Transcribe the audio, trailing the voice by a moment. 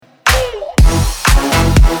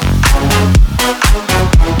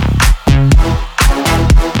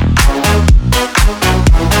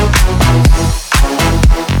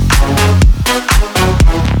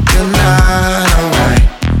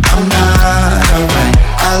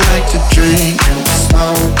Yeah,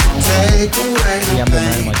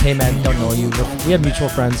 I'm like, hey man, don't know you. We have mutual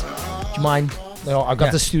friends. Do you mind? You know, I've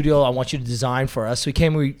got the studio. I want you to design for us. So we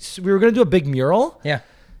came. We were gonna do a big mural. Yeah.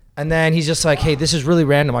 And then he's just like, hey, this is really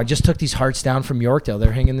random. I just took these hearts down from Yorkdale.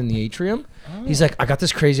 They're hanging in the atrium. Oh. He's like, I got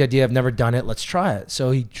this crazy idea. I've never done it. Let's try it.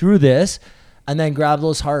 So he drew this, and then grabbed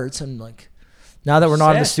those hearts and like. Now that we're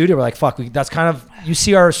not in the studio, we're like, fuck. That's kind of, you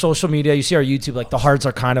see our social media, you see our YouTube, like the hearts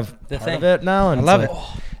are kind of the part thing of it now. And I love it.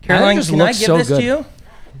 Caroline, can I give this good. to you?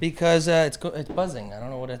 Because it's buzzing. I don't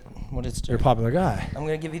know what it's doing. You're a popular guy. I'm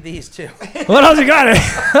going to give you these too. What else you got it?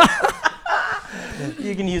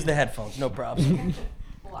 You can use the headphones, no problem.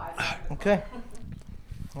 Okay.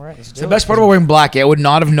 All right, let's do the best part about wearing black. I would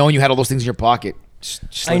not have known you had all those things in your pocket.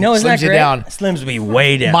 I know, isn't that great? Down. Slims me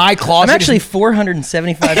way down. My closet. I'm actually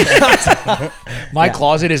 475. My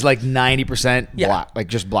closet is like 90% black, like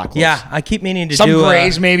just black clothes. Yeah, I keep meaning to some do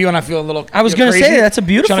grays maybe when I feel a little. I was going to say that's a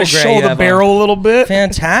beautiful trying to gray. show the barrel a little bit.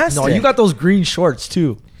 Fantastic. No, you got those green shorts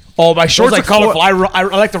too. Oh, my shorts like are colorful. I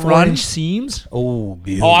like to run. 4-inch seams. Oh,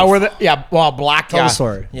 beautiful. Oh, I wear black. Tell the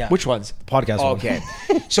story. Yeah. Which ones? Podcast. Okay.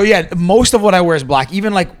 So yeah, most of what I wear is black.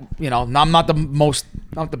 Even like, you know, I'm not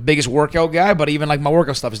the biggest workout guy, but even like my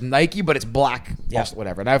workout stuff is Nike, but it's black. Yeah.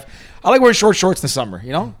 Whatever. And I like wearing short shorts in the summer.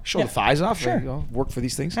 You know, show the thighs off. Sure. You know, work for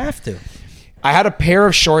these things. Have to. I had a pair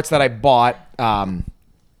of shorts that I bought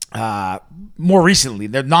more recently.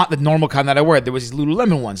 They're not the normal kind that I wear. There was these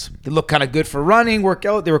Lululemon ones. They look kind of good for running,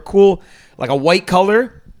 workout. They were cool, like a white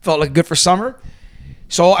color. Felt like good for summer.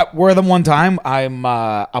 So I wear them one time. I'm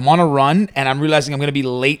on a run and I'm realizing I'm going to be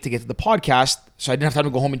late to get to the podcast. So I didn't have time to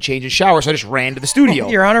go home and change and shower. So I just ran to the studio.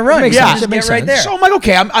 You're on a run. Makes Yeah, sense. It makes right sense. there. So I'm like,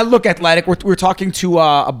 okay, I look athletic. We're talking to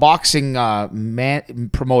a boxing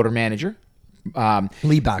promoter manager.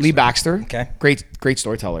 Lee Baxter. Lee Baxter. Okay. Great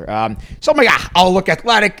storyteller. So I'm like, I'll look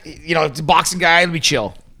athletic. You know, it's a boxing guy. It'll be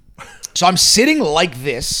chill. So I'm sitting like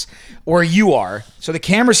this, or you are. So the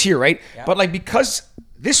camera's here, right? Yeah. But like, because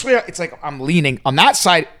this way, it's like I'm leaning. On that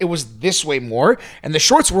side, it was this way more. And the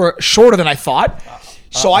shorts were shorter than I thought.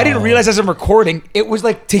 So I didn't realize as I'm recording, it was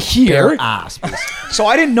like to here. Bare ass. So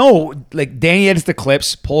I didn't know, like Danny edits the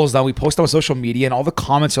clips, pulls down, we post on social media, and all the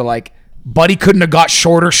comments are like, Buddy couldn't have got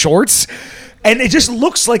shorter shorts. And it just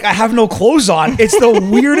looks like I have no clothes on. It's the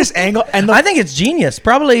weirdest angle. And I think it's genius.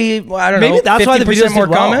 Probably, I don't know. Maybe that's why the videos more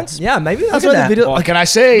did well. comments. Yeah, maybe that's Look why at the video. what can I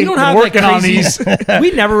say? You don't Been have working like on these.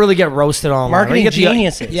 we never really get roasted online. Marketing You get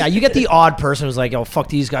geniuses. Yeah, you get the odd person who's like, "Oh, fuck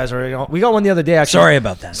these guys." Or, you know, we got one the other day. Actually, Sorry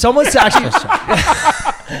about that. Someone's actually.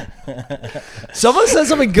 Someone said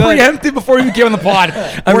something good. Preempted before you came on the pod.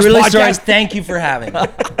 I'm Worst really podcast. sorry. Thank you for having me.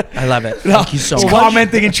 I love it. Thank you so much.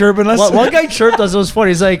 Commenting and chirping us. One guy chirped us. It was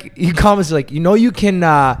funny. He's like, he comments like, you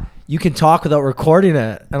can talk without recording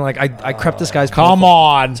it. And like, I crept this guy's profile. Come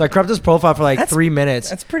on. So I crept his profile for like 3 minutes.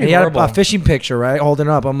 That's pretty and he had horrible. a fishing picture, right? Holding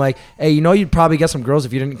up. I'm like, hey, you'd probably get some girls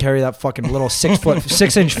if you didn't carry that fucking little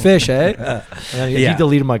 6-inch fish, eh? And he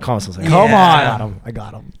deleted my comments. I was like, Come I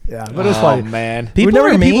got him. Yeah, but it was funny. Man. People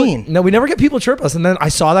are mean. We never get people chirp us. And then I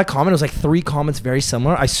saw that comment. It was like 3 comments very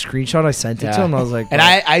similar. I screenshot. I sent it to him. And I was like, and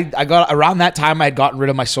I got around that time I had gotten rid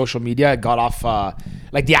of my social media. I got off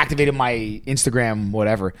like deactivated my Instagram,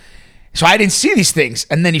 whatever. So I didn't see these things.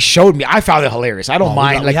 And then he showed me. I found it hilarious. I don't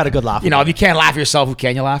mind. we had a good laugh. You know, if you can't laugh at yourself, who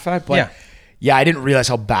can you laugh at? But yeah, I didn't realize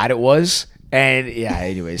how bad it was. And yeah,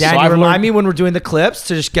 anyways. Dan, so you remind me when we're doing the clips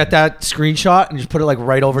to just get that screenshot and just put it like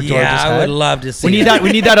right over George's head. I would love to see We need that.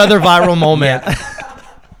 We need that other viral moment.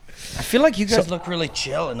 I feel like you guys look really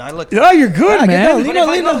chill, and I look. No, you're good, man. But if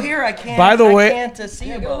I go here, I can't. By the way- I can't see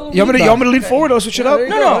you both. You want me to lean forward? I'll switch it up.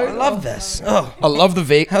 No, I love this. Oh, I love the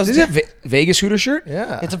Vegas. Is it Vegas Hooter shirt?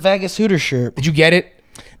 Yeah. it's a Vegas Hooter shirt. Did you get it?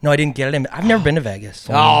 No, I didn't get it. I've never been to Vegas.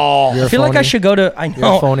 Oh, You're I feel like I phony. should go to. I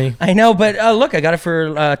know. a phony. I know, but look, I got it for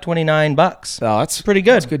 $29. oh, that's Pretty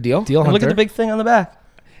good. That's a good deal. Deal And look at hunter. the big thing on the back.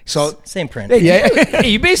 So Same print. yeah, Hey,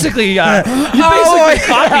 you basically copied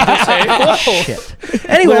this. Oh shit.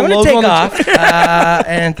 Anyway, I'm Little gonna take logo on off.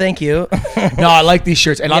 And thank you. no, I like these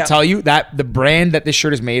shirts, and Yeah. I'll tell you that the brand that this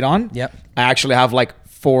shirt is made on. Yep. I actually have like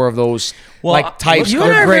 4 of those like types. You and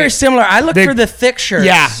I They're are great. very similar. I look They- for the thick shirts.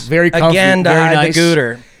 Yeah, very comfy, Again, very nice. the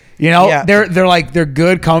Gooter. You know, Yeah. they're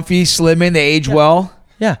good, comfy, slimming. They age well.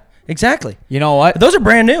 Yeah, exactly. You know what? Those are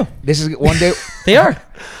brand new. This is one day. They are.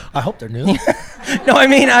 I hope they're new. No, I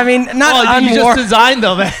mean, not Oh, you unworn. just designed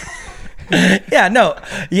them. Yeah,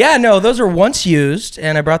 no. Those were once used,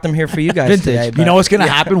 and I brought them here for you guys Vintage. today. You know what's gonna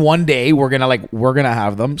happen one day? We're gonna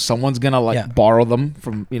have them. Someone's gonna borrow them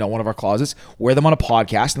from one of our closets, wear them on a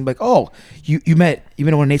podcast, and be like, oh, you met at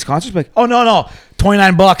one of Nate's concerts? Be like, oh no,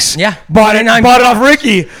 $29. Yeah, bought it off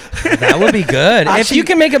Ricky. That would be good. If you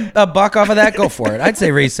can make a buck off of that, go for it. I'd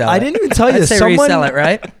say resell it. I didn't even tell you I'd this. say resell it,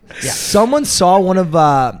 right? Yeah. Someone saw one of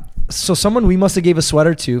someone we must have gave a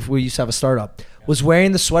sweater to if we used to have a startup was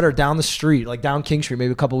wearing the sweater down the street, like down King Street,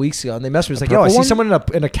 maybe a couple weeks ago, and they messaged me. It's like, yo, I see someone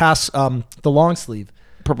in a cast the long sleeve.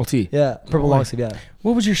 Purple tee. Yeah, purple long sleeve. Yeah.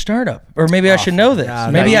 What was your startup? Or maybe I should know this.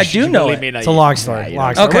 Maybe I do know it. It's a long story.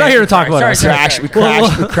 Long story. Okay. We're not here to talk about it. We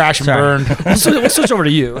crashed and burned. We'll switch over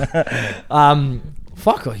to you.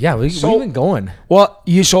 Fuck yeah, we've been going. Well,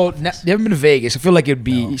 you haven't been to Vegas. I feel like it'd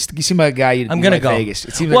be. You seem like a guy. I'm gonna like go. Vegas.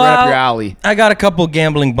 It seems like right up your alley. I got a couple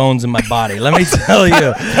gambling bones in my body. Let me tell you.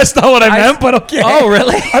 That's not what I meant, but okay. Oh,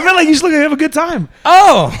 really? I meant like you just look like you have a good time.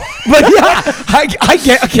 Oh, But yeah, I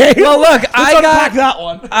get. Okay. well, look, Let's I unpack got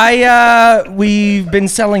that one. we've been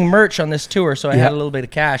selling merch on this tour, so I had a little bit of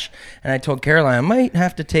cash, and I told Caroline I might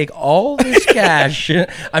have to take all this cash.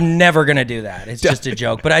 I'm never gonna do that. It's just a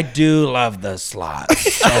joke, but I do love the slots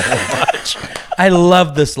so much. I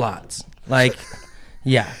love the slots. Like,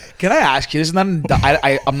 yeah. Can I ask you? This is not.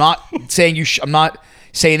 I'm not saying you. I'm not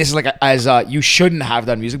saying this is like you shouldn't have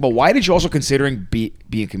done music. But why did you also considering being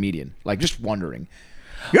a comedian? Like, just wondering.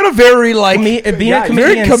 You're a very Being a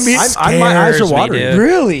comedian. My eyes are watering. Dude.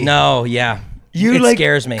 Really? No, yeah. It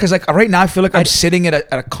scares me. because right now I feel like I'm sitting at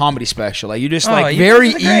a comedy special. Like you just you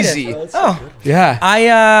very guys are the greatest. easy. Oh, Yeah.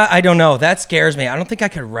 I don't know. That scares me. I don't think I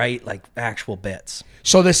could write like actual bits.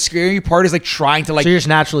 So the scary part is like trying to So you're just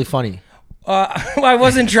naturally funny. Well, I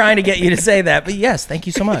wasn't trying to get you to say that, but yes, thank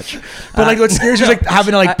you so much. But like, what scares you is like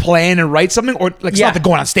having to plan and write something, or like it's Yeah. not the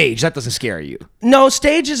going on stage. That doesn't scare you. No,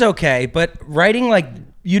 stage is okay, but writing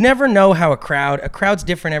you never know how a crowd's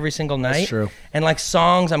different every single night. true. And like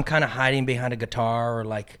songs, I'm kind of hiding behind a guitar or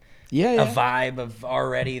like Yeah. a vibe of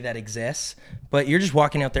already that exists. But you're just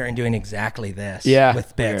walking out there and doing exactly this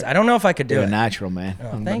with bits. I don't know if I could do You're it. a natural, man.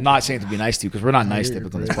 I'm thank not saying to be nice to you because we're not nice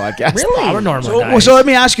typically on this podcast. Really? We're normally So let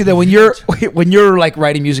me ask you that when you're like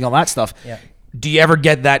writing music, all that stuff, Yeah. do you ever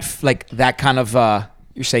get that kind of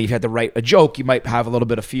you're saying you had to write a joke, you might have a little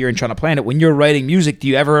bit of fear in trying to plan it. When you're writing music, do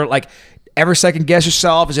you ever second guess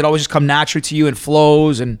yourself? Does it always just come naturally to you and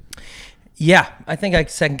flows? And Yeah, I think I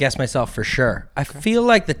second guess myself for sure. I feel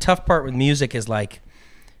like the tough part with music is like,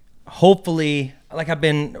 hopefully, like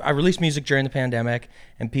I released music during the pandemic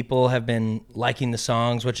and people have been liking the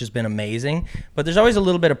songs, which has been amazing. But there's always a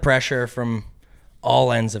little bit of pressure from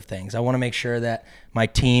all ends of things. I want to make sure that my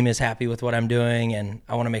team is happy with what I'm doing, and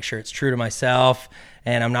I want to make sure it's true to myself,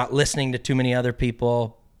 and I'm not listening to too many other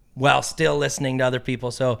people while still listening to other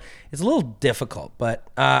people. So it's a little difficult, but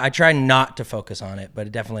I try not to focus on it, but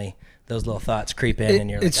it definitely, those little thoughts creep in and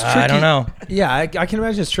you're like, I don't know. Yeah, I can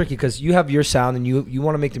imagine it's tricky because you have your sound and you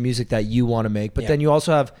want to make the music that you want to make, but then you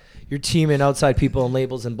also have your team and outside people and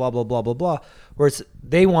labels and blah, blah, blah, blah, blah, where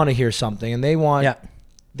they want to hear something and they want,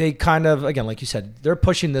 they kind of, again, like you said, they're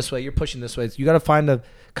pushing this way, you're pushing this way. You got to find a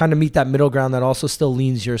kind of meet that middle ground that also still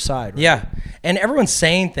leans your side. Right? Yeah. And everyone's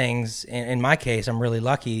saying things, in my case, I'm really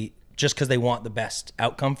lucky just because they want the best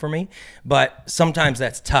outcome for me. But sometimes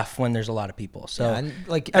that's tough when there's a lot of people. So and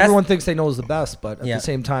everyone thinks they know is the best, but at Yeah. the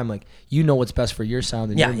same time, what's best for your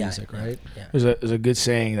sound and your music, right? Yeah. there's a good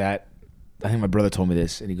saying that I think my brother told me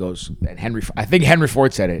this, and he goes, and I think Henry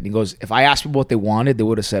Ford said it, and he goes, if I asked people what they wanted, they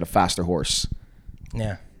would have said a faster horse.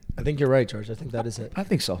 Yeah. I think you're right, George. I think that is it. I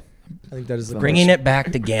think so. I think that is the Bringing it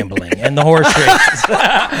back to gambling and the horse races.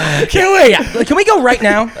 Can't wait. Yeah. Can we go right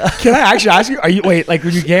now? Can I actually ask you? Like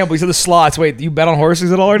when you gamble, you said the slots. Wait, do you bet on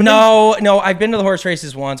horses at all? Or anything? No. I've been to the horse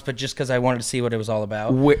races once, but just because I wanted to see what it was all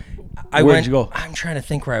about. Where Where'd did you go? I'm trying to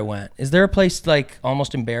think where I went. Is there a place like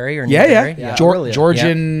almost in Barrie or near Yeah. Barrie? Yeah.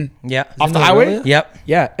 Georgian. Yeah. Off the highway. really? Yep.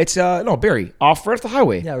 Yeah, it's Barrie, off right off the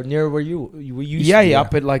highway. Yeah, near where you used Yeah, to be.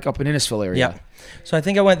 up in Innisfil area. Yep. So I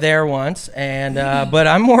think I went there once, and but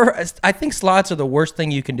I think slots are the worst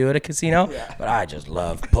thing you can do at a casino. Yeah. But I just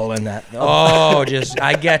love pulling that.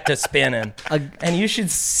 I get to spinning, and you should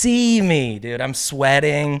see me, dude. I'm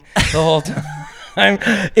sweating the whole time.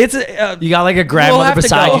 You got like a grandmother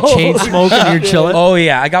beside you, chain smoking, and you're chilling. Oh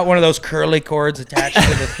yeah, I got one of those curly cords attached to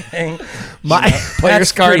the thing.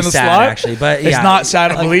 Player's card in the sad, slot. actually, but it's yeah. not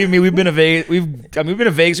sad. Believe me, we've been to Vegas. We've been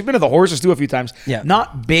to Vegas. We've been to the horses too a few times. Yeah.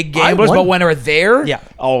 Not big gamblers, but when we're there,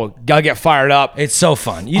 gotta get fired up. It's so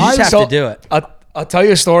fun. You just have to do it. I'll tell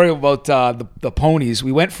you a story about the ponies.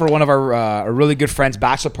 We went for one of our really good friends'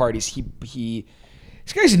 bachelor parties.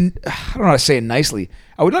 This guy's, I don't know how to say it nicely.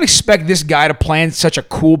 I would not expect this guy to plan such a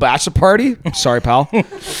cool bachelor party. Sorry, pal. And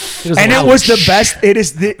it was the best. It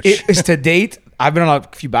is to date. I've been on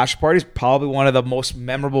a few bachelor parties. Probably one of the most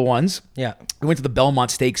memorable ones. Yeah. We went to the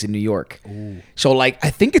Belmont Stakes in New York. So like,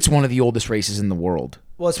 I think it's one of the oldest races in the world.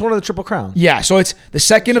 Well, it's one of the Triple Crown. Yeah, so it's the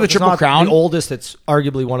second of the It's Triple not Crown. the oldest. It's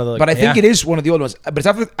arguably one of the. But I think Yeah. it is one of the old ones. But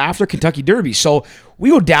it's after Kentucky Derby. So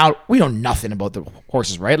we go down. We know nothing about the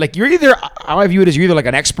horses, right? Like you're either, how I view it is, you're either like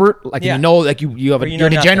an expert, like Yeah. you know, like you have Or a, you you're a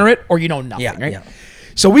know nothing. degenerate, or you know nothing, Yeah, right? yeah.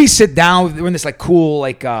 So we sit down. We're in this like cool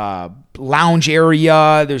like lounge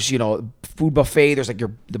area. There's food buffet. There's like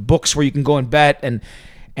the books where you can go and bet and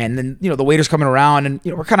then the waiter's coming around and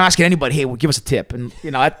we're kind of asking anybody, hey, well, give us a tip, and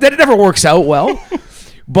that never works out well,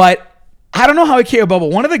 but. I don't know how it came about, but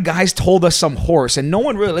one of the guys told us some horse, and no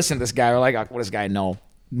one really listened to this guy. We're like, what does this guy know?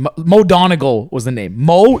 Mo Donegal was the name.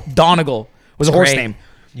 Mo Donegal was a horse Great. name.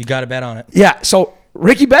 You got to bet on it. Yeah, so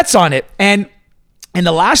Ricky bets on it, and in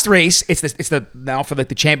the last race, it's the now for like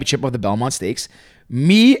the championship of the Belmont Stakes.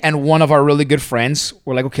 Me and one of our really good friends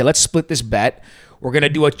were like, okay, let's split this bet. We're gonna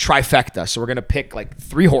do a trifecta, so we're gonna pick like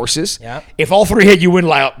 3 horses. Yeah. If all 3 hit, you win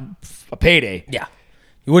like a payday. Yeah.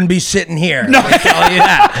 You wouldn't be sitting here. No. I tell you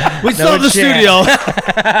that. we still have the chance.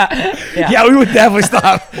 studio. Yeah, we would definitely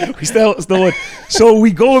stop. We still would. So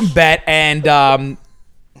we go and bet, and I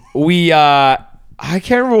can't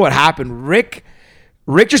remember what happened. Rick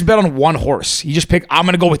just bet on one horse. He just picked, I'm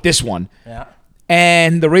gonna go with this one. Yeah.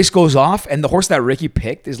 And the race goes off, and the horse that Ricky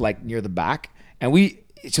picked is like near the back, and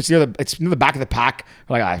it's near the back of the pack.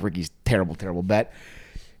 We're like, Ricky's terrible bet.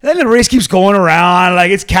 Then the race keeps going around, like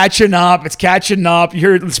it's catching up. You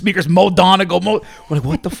hear the speakers, Mo Donegal. We're like,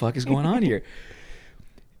 what the fuck is going on here?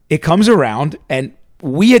 It comes around, and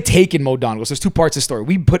we had taken Mo Donegal. So there's 2 parts of the story.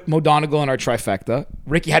 We put Mo Donegal in our trifecta.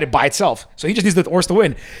 Ricky had it by itself, so he just needs the horse to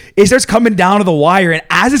win. It starts coming down to the wire, and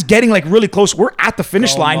as it's getting like really close, we're at the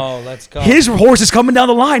finish Go, line. Mo, let's go. His horse is coming down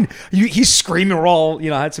the line. He's screaming. We're all,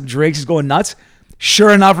 had some drinks. He's going nuts. Sure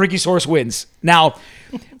enough, Ricky's horse wins. Now,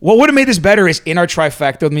 what would have made this better is in our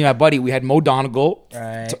trifecta with me and my buddy, we had Mo Donegal.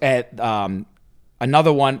 Right. At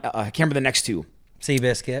another one, I can't remember the next 2.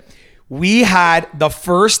 Seabiscuit. We had the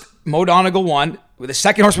first Mo Donegal one, with the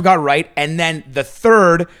second horse we got right, and then the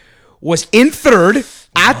third was in third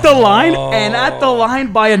at the line, and at the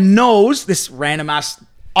line by a nose, this random ass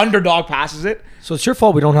underdog passes it. So it's your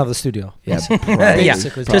fault we don't have the studio. Yeah, Yeah.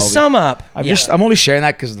 Basically, To sum up. I'm only sharing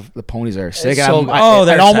that because the ponies are sick. It's so I'm- good. I-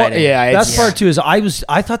 they're and almost- exciting. yeah. That's it's- part too. Is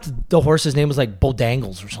I thought the horse's name was like Bo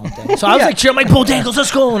Dangles or something. So I was like, cheer, I'm like Bo Dangles,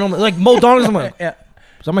 let's go. And I'm like Mo Donegal. I'm like, Yeah.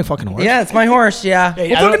 is that my fucking horse? Yeah, it's my horse. Yeah. Well, I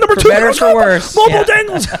fucking don't- number for 2, better or for worse. Mo Yeah.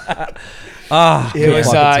 Dangles. It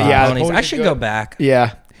was, yeah. the Ponies. ponies I are should good. go back.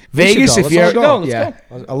 Yeah. Vegas, go. if you're Let's all go. Let's yeah.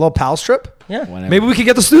 go. A little pals trip. Yeah. Whenever. Maybe we could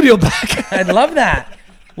get the studio back. I'd love that.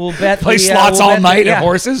 We'll bet. Play the, slots we'll all bet night the, and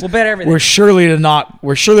horses. We'll bet everything. We're surely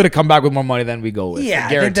to come back with more money than we go with. Yeah, I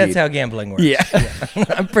think Guaranteed. that's how gambling works. Yeah.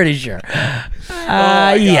 I'm pretty sure.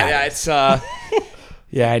 Yeah. It's yeah.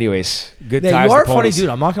 Anyways, good Yeah, times. you are a the funny ponies. dude.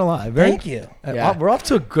 I'm not gonna lie. Very, Thank you. Yeah. We're off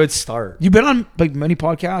to a good start. You been on like many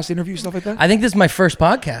podcasts, interviews, stuff like that? I think this is my first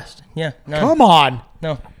podcast. Yeah. No. Come on.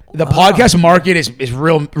 No. The podcast market is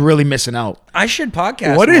really missing out. I should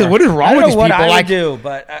podcast. What is- more. what is wrong I don't with know these what people? I Like- would do,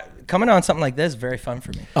 but coming on something like this is very fun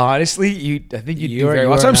for me. Honestly, I think you do You're- very you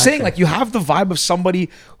well. are So I'm an saying, actor. like, you have the vibe of somebody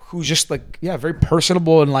who's just like, very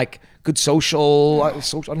personable and like good social. I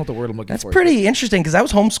don't know what the word I'm looking That's for. pretty interesting because I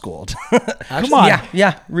was homeschooled. Come on.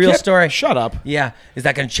 Yeah. Real story. Shut up. Yeah. Is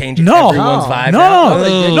that going to change No, everyone's vibe? no,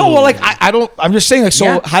 now? no. Well, like I don't. I'm just saying, like, so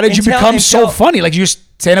Yeah. how did you become so Until- funny? Like, you just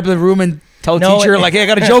stand up in the room and tell a No, teacher, it- like, hey, I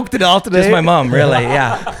got a joke to tell today. Just my mom, really.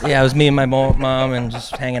 Yeah. Yeah, it was me and my mom and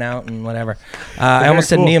just hanging out and whatever. I almost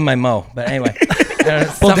said cool. me and my Mo, but anyway.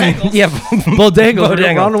 Dangles. Yeah. Bo Dangles. Bo We're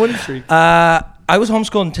Dangles. on a winning streak. I was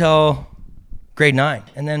homeschooled until grade 9,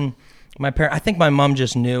 and then I think my mom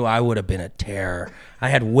just knew I would have been a terror. I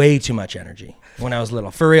had way too much energy when I was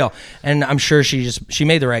little, for real. And I'm sure she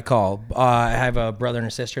made the right call. I have a brother and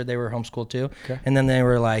a sister; they were homeschooled too. Okay. And then they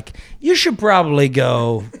were like, "You should probably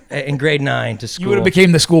go in grade 9 to school." You would have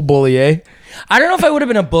became the school bully, eh? I don't know if I would have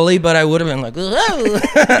been a bully, but I would have been like, "Whoa." I would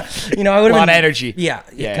have A lot been of energy. Yeah.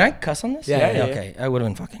 Yeah. Can I cuss on this? Yeah. Okay. I would have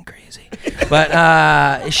been fucking crazy.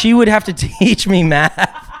 But she would have to teach me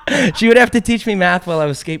math. She would have to teach me math while I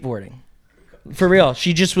was skateboarding. For real.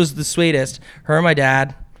 She just was the sweetest. Her and my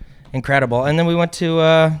dad, incredible. And then we went to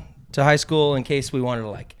high school in case we wanted to,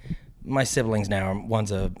 like, my siblings now,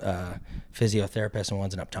 one's a physiotherapist and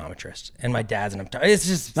one's an optometrist. And my dad's an optometrist. It's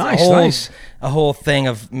just Nice. a whole thing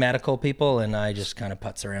of medical people, and I just kind of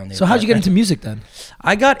putz around the So how'd you get apartment. into music then?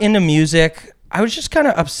 I got into music. I was just kind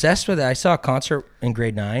of obsessed with it. I saw a concert in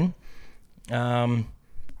grade 9.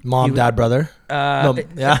 Mom, dad, brother. No,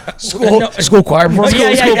 yeah. School choir performance.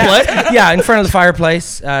 Yeah, in front of the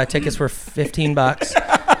fireplace. Tickets were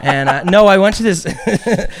 $15. And no, I went to this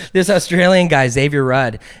this Australian guy, Xavier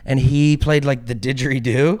Rudd, and he played like the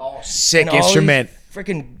didgeridoo. Oh, sick And all instrument. these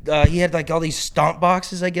Freaking, he had like all these stomp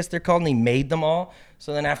boxes, I guess they're called, and he made them all.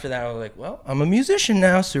 So then after that, I was like, well, I'm a musician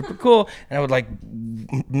now, super cool. And I would like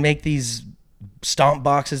make these stomp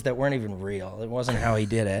boxes that weren't even real. It wasn't how he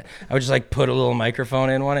did it. I would just like put a little microphone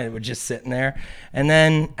in one and it would just sit in there. And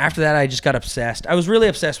then after that, I just got obsessed. I was really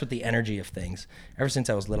obsessed with the energy of things ever since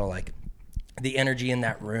I was little. Like the energy in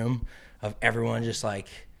that room of everyone just like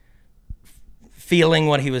feeling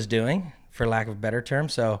what he was doing, for lack of a better term.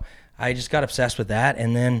 So I just got obsessed with that.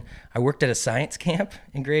 And then I worked at a science camp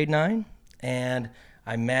in grade 9 and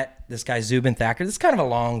I met this guy Zubin Thacker. This is kind of a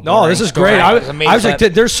long. No, this is great. I was like,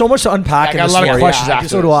 there's so much to unpack. I got a lot of questions after.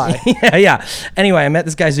 So do I. yeah. Anyway, I met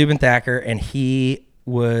this guy Zubin Thacker, and he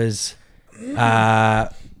was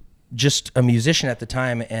just a musician at the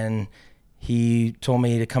time, and he told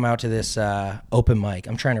me to come out to this open mic.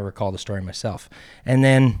 I'm trying to recall the story myself, and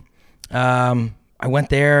then I went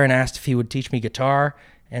there and asked if he would teach me guitar,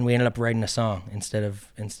 and we ended up writing a song instead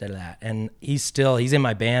of that. And he's in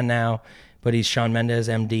my band now. But he's Shawn Mendes,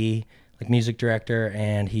 MD, like music director,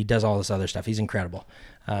 and he does all this other stuff. He's incredible.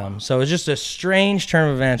 So it was just a strange turn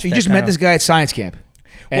of events. So you just met this guy at science camp?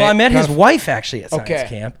 Well, I met his wife actually at science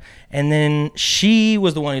camp, and then she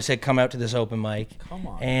was the one who said, come out to this open mic. Come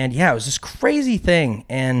on. And yeah, it was this crazy thing.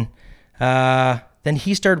 And then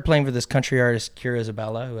he started playing for this country artist, Kira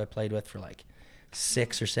Isabella, who I played with for like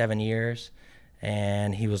 6 or 7 years.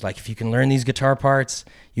 And he was like, if you can learn these guitar parts,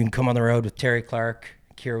 you can come on the road with Terry Clark.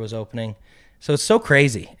 Kira was opening. So it's so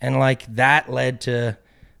crazy. And like that led to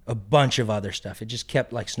a bunch of other stuff. It just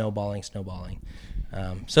kept like snowballing.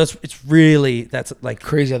 So it's really, that's like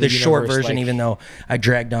crazy. The short version, even though I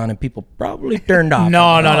dragged on and people probably turned off.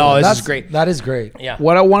 No. This is great. That is great. Yeah.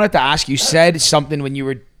 What I wanted to ask, you said something when you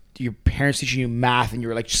were, your parents teaching you math and you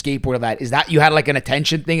were like skateboard of that. Is that you had like an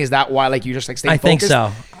attention thing? Is that why like you just like stayed focused? I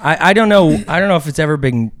think so. I don't know. I don't know if it's ever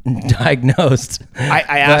been diagnosed. I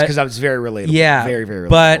asked because I was very relatable. Yeah. Very, very relatable.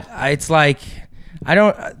 But it's like,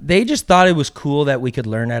 they just thought it was cool that we could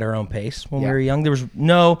learn at our own pace when we were young. There was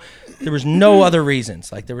no other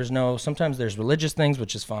reasons. Like sometimes there's religious things,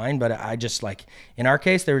 which is fine. But I just like, in our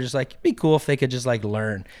case, they were just like, it'd be cool if they could just like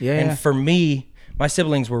learn. Yeah. And for me, my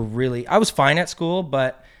siblings were I was fine at school,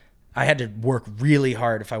 but I had to work really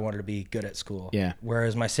hard if I wanted to be good at school. Yeah.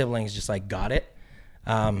 Whereas my siblings just like got it.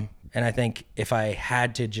 And I think if I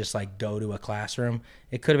had to just like go to a classroom,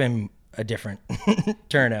 it could have been a different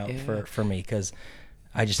turnout for me because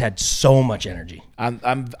I just had so much energy.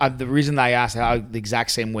 I'm the reason I asked the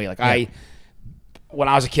exact same way. Like when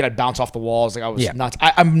I was a kid, I'd bounce off the walls. Like I was nuts.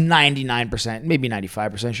 I'm 99%, maybe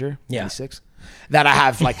 95% sure. 96 that I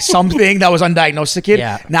have like something that was undiagnosed as a kid.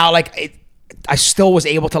 Yeah. Now like I still was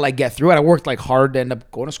able to like get through it. I worked like hard to end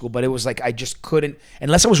up going to school, but it was like I just couldn't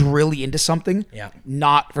unless I was really into something. Yeah.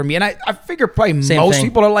 Not for me. And I figure probably Same most thing.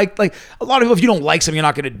 people are like a lot of people, if you don't like something, you're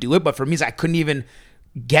not gonna do it. But for me, I couldn't even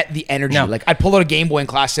get the energy. No. Like I'd pull out a Game Boy in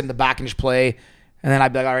class, sit in the back and just play. And then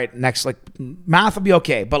I'd be like, all right, next, like math will be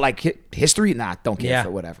okay. But like history, don't care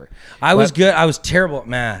for whatever. I was good. I was terrible at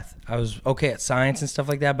math. I was okay at science and stuff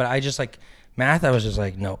like that. But I just like math, I was just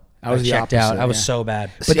like, nope. I was checked out. I was so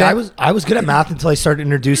bad. But I was good at math until I started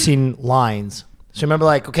introducing lines. So remember,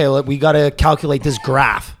 like, okay, we got to calculate this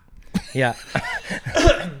graph. Yeah.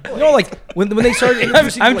 You know, like when they started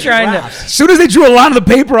introducing I'm like, trying graphs. As soon as they drew a line on the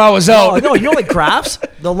paper, I was out. Oh, no, you know, like graphs.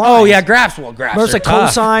 The lines. Oh yeah, graphs. Well, graphs. Remember, it's like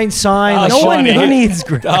cosine, sine. Like, No one funny. who needs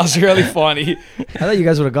graphs. That was really funny. I thought you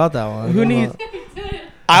guys would have got that one. Who needs?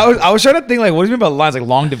 I was trying to think like, what do you mean by lines? Like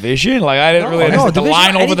long division? Like I didn't really understand the division,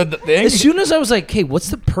 line over the thing. As soon as I was like, hey,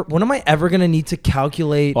 what's when am I ever gonna need to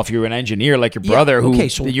calculate? Well, if you're an engineer like your brother,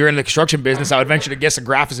 so you're in the construction business, I would venture to guess a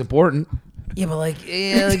graph is important. Yeah, but like,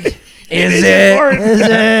 Is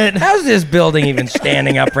it? How's this building even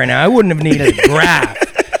standing up right now? I wouldn't have needed a graph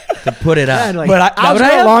to put it up. like, But I was would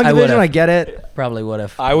good I at have? long I division. would've. I get it. Probably would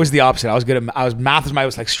have. I was the opposite. I was good at math is my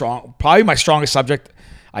probably my strongest subject.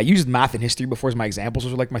 I used math and history before as my examples.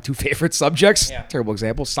 Those were like my two favorite subjects. Yeah. Terrible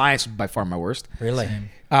examples. Science was by far my worst. Really?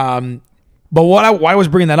 But why I was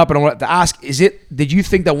bringing that up and I wanted to ask, did you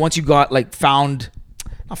think that once you got like found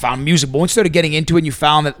music, but once you started getting into it and you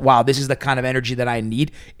found that, wow, this is the kind of energy that I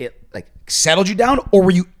need, it like settled you down? Or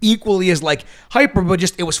were you equally as like hyper, but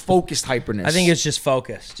just it was focused hyperness? I think it's just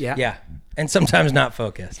focused. Yeah? Yeah. And sometimes not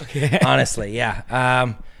focused. Okay. Honestly,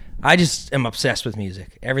 yeah. I just am obsessed with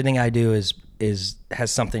music. Everything I do has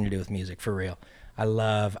something to do with music, for real. I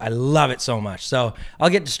love it so much. So I'll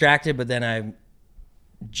get distracted, but then I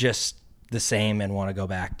just the same and want to go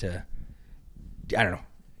back to, I don't know,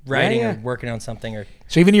 writing or working on something. Or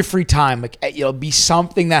So even your free time, like be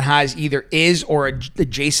something that has either is or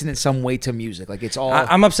adjacent in some way to music. Like it's all.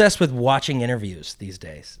 I'm obsessed with watching interviews these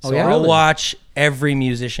days. So yeah? I'll Really? watch every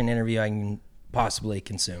musician interview I can possibly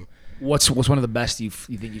consume. What's one of the best you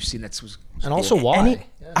think you've seen that's was And also why?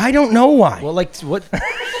 I don't know why. Well, like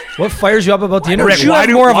what fires you up about the Rick, interview? you have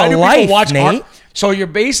more of a people life, Nate? So he's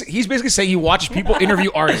basically saying he watches people interview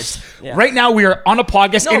artists. Right now we are on a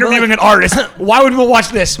podcast interviewing an artist. Why would people watch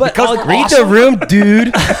this? Because we're read awesome. the room,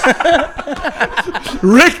 dude.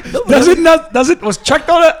 Rick doesn't was checked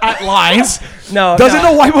out at Lines. No, doesn't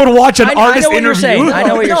know why people would watch an I artist know what interview. you're saying. I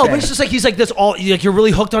know what you're No, saying. but it's just like he's like this all like you're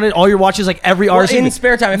really hooked on it. All you're watching is like every artist in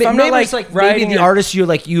spare time. If I'm not, maybe like, it's like maybe writing the a- artists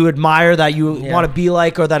you admire that you want to be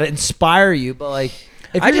like or that inspire you. But like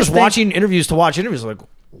if I you're just just think- watching interviews to watch interviews, like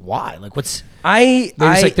why? Like what's Maybe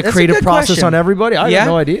it's like the creative process on everybody? I have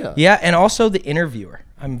no idea. Yeah, and also the interviewer.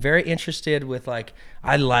 I'm very interested with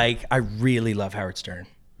I really love Howard Stern.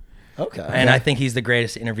 okay? And I think he's the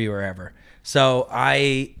greatest interviewer ever. So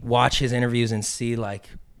I watch his interviews and see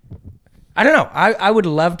I don't know. I would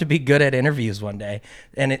love to be good at interviews one day,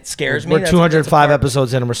 and it scares me. We're That's 205 part-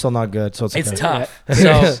 episodes in and we're still not good, so it's It's okay. tough.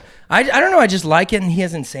 So I don't know. I just like it, and he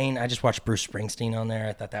has insane. I just watched Bruce Springsteen on there.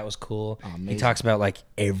 I thought that was cool. He talks about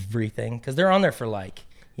everything because they're on there for an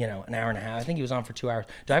hour and a half. I think he was on for 2 hours.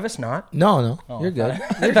 Do I have a snot? No, you're good.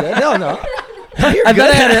 You're good. No. I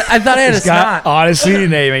thought I had a snot. Honestly,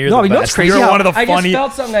 Nate, man, you're No, the you know best. what's crazy You're how- one of the I just funny.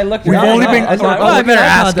 felt something. I looked. We've around. only been- I thought, oh, I better eye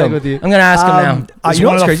ask contact him. with you. I'm gonna ask him now. It's you know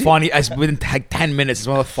one of what's the crazy? funny. Within 10 minutes, it's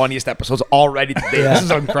one of the funniest episodes already today. Yeah. This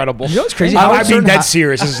is incredible. You know what's crazy? I'm Howard being Stern dead ha-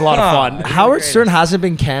 serious. This is a lot of fun. Howard Stern hasn't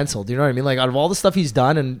been canceled. You know what I mean? Like out of all the stuff he's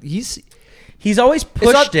done, and he's He's always it's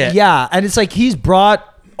pushed not- it. Yeah, and it's like he's brought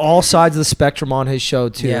all sides of the spectrum on his show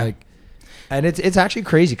too. Yeah. And it's actually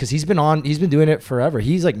crazy because he's been doing it forever.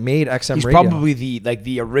 He's made XM He's radio. probably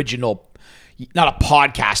the original, not a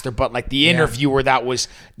podcaster, but the interviewer that was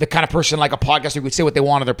the kind of person like a podcaster who would say what they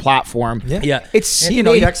want on their platform. Yeah. It's he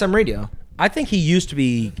made XM radio. I think he used to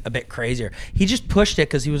be a bit crazier. He just pushed it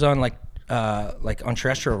because he was on on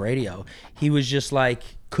terrestrial radio. He was just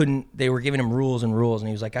they were giving him rules, and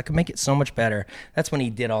he was like, I could make it so much better. That's when he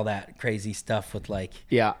did all that crazy stuff with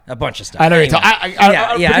a bunch of stuff. I know you're Anyway. talking. I picking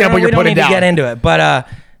up don't, what we you're don't putting need to down. get into it, but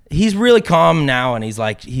he's really calm now, and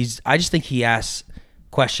I just think he asks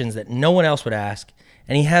questions that no one else would ask,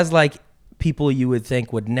 and he has people you would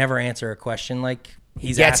think would never answer a question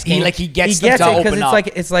he's asking. he gets them to it open up.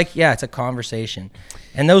 it's it's a conversation,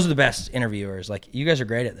 and those are the best interviewers. You guys are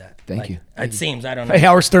great at that. Thank you. It seems. I don't know. Hey,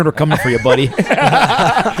 Howard Stern, we're coming for you, buddy.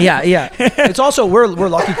 Yeah. It's also we're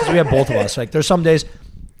lucky because we have both of us. There's some days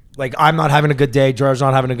I'm not having a good day, George's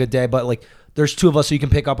not having a good day, but there's two of us so you can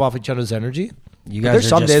pick up off each other's energy. You guys There's are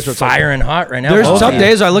some just days where it's firing hot right now. There's both some of you.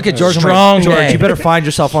 days I look at George and I'm Strong like, George, day. you better find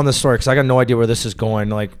yourself on this story because I got no idea where this is going.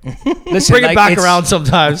 Listen, Bring it back it's- around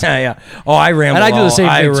sometimes. Yeah. Oh, I ramble. And I do the same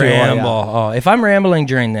I thing too. Oh, yeah. ramble. Oh, if I'm rambling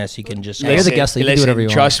during this, you can just. Yeah, you're the guest. You can do whatever you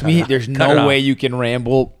want. Trust me, there's it no off. way you can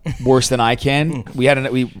ramble worse than I can. We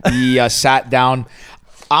sat down.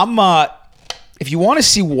 If you want to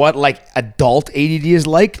see what adult ADD is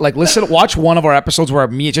like watch one of our episodes where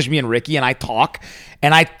just me and Ricky and I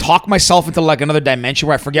talk myself into another dimension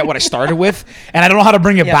where I forget what I started with and I don't know how to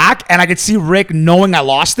bring it back, and I could see Rick knowing I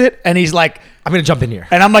lost it, and he's like, I'm gonna jump in here.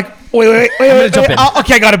 and I'm like, wait, jump in.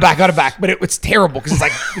 okay, I got it back, but it's terrible because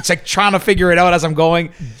it's like trying to figure it out as I'm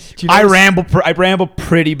going. you know I this- ramble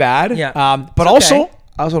pretty bad. Yeah. But It's okay. also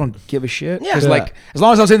I also don't give a shit. Yeah. Because Yeah. as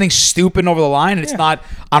long as I don't say anything stupid over the line, and it's not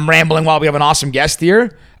I'm rambling while we have an awesome guest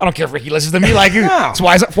here. I don't care if Ricky listens to me. That's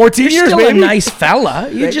why 14 years, Still baby. a nice fella.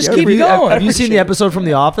 You just Yeah, keep going. Have you seen the episode from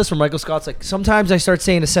The Office where Michael Scott's like, sometimes I start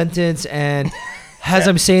saying a sentence and as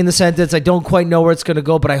I'm saying the sentence, I don't quite know where it's going to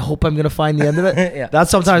go, but I hope I'm going to find the end of it. Yeah.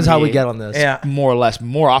 That's sometimes how we me. get on this. Yeah. More or less,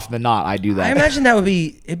 more often than not, I do that. I imagine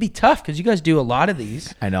it'd be tough because you guys do a lot of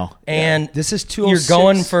these, I know. and This is you're 206.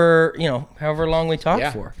 going for however long we talk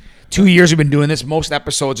Yeah. for. 2 years we've been doing this. Most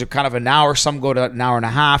episodes are kind of an hour. Some go to an hour and a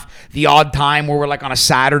half. The odd time where we're on a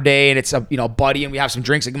Saturday and it's a buddy and we have some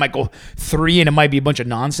drinks, it might go 3 and it might be a bunch of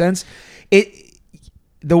nonsense.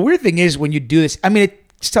 The weird thing is when you do this,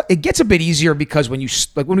 it gets a bit easier because when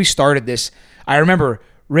we started this, I remember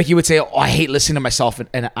Ricky would say, "Oh, I hate listening to myself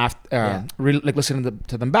and after listening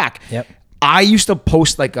to them back." Yep. I used to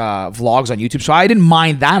post vlogs on YouTube, so I didn't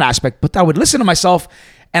mind that aspect, but I would listen to myself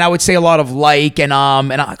and I would say a lot of and I'm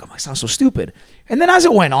like, oh, I sound so stupid. And then as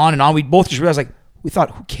it went on and on, we both just realized we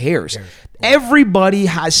thought, who cares? Everybody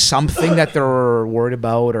has something that they're worried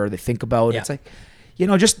about or they think about. Yeah. It's like,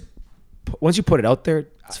 just once you put it out there,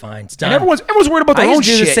 It's fine. It's done. and everyone's worried about their I own used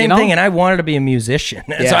to do shit. the same you know? thing, and I wanted to be a musician.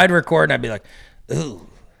 And so Yeah. I'd record, and I'd be like, ooh.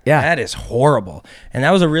 Yeah. That is horrible. And that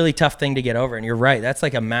was a really tough thing to get over. And you're right. That's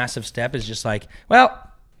like a massive step, is just like, well,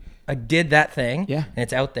 I did that thing. Yeah. And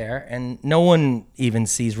it's out there. And no one even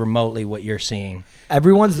sees remotely what you're seeing.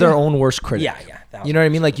 Everyone's their own worst critic. Yeah. You know what I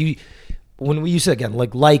mean? Like when we used to, again,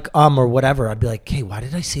 or whatever, I'd be like, hey, why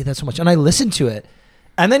did I say that so much? And I listened to it.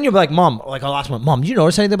 And then you'll be like, Mom, like I'll ask Mom, did you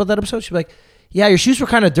notice anything about that episode? She'd be like, yeah, your shoes were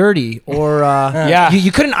kind of dirty. Or Yeah.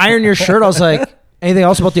 you couldn't iron your shirt. I was like, anything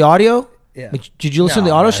else about the audio? Yeah. Like, did you listen to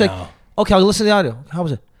the No, audio? no, She's like, no. okay, I'll listen to the audio. How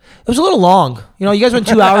was it? It was a little long. You know, you guys went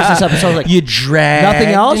 2 hours this episode. I was like, You dragged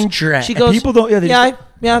nothing else? and dragged. She goes, People don't- yeah, they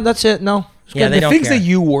yeah, that's it. No. It's Yeah, good. they The don't things care. that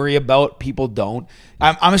you worry about, people don't.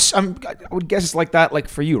 I would guess it's like that, like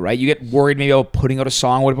for you, right? You get worried maybe about putting out a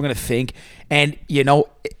song, what are people going to think? And, you know,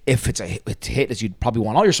 if it's a hit, as you'd probably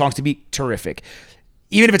want all your songs to be terrific.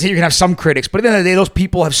 Even if it's a hit, you're going to have some critics. But at the end of the day, those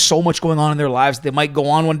people have so much going on in their lives. They might go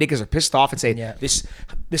on one day because they're pissed off and say, Yeah. this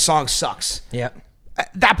song sucks. Yeah.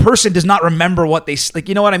 That person does not remember what they, like,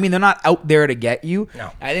 you know what I mean? They're not out there to get you. No.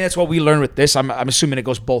 I think that's what we learned with this. I'm assuming it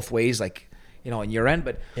goes both ways, like, you know, on your end.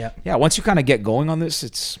 But Yeah. once you kind of get going on this,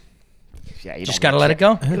 it's, you Just don't got to let it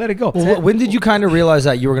go. You let it go. Well, when did you kind of realize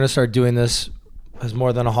that you were going to start doing this as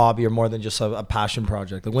more than a hobby or more than just a passion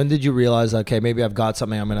project? Like, when did you realize, okay, maybe I've got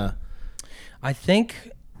something I'm going to... I think,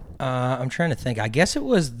 I'm trying to think. I guess it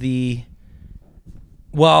was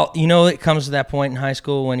well, you know, it comes to that point in high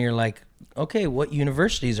school when you're like, okay, what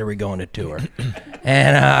universities are we going to tour?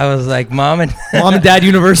 And I was like, Mom and Dad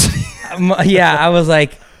University. yeah, I was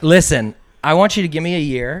like, listen, I want you to give me a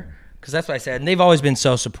year, because that's what I said. And they've always been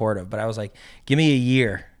so supportive. But I was like, give me a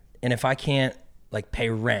year. And if I can't, like, pay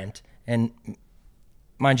rent, and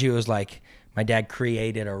mind you, it was like my dad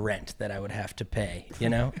created a rent that I would have to pay, you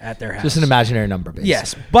know, at their house. Just an imaginary number, basically.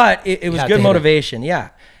 Yes, but it was had to good hit it. motivation. Yeah,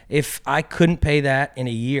 if I couldn't pay that in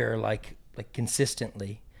a year, like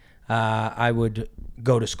consistently, I would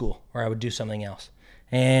go to school or I would do something else.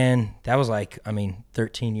 And that was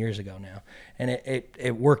 13 years ago now, and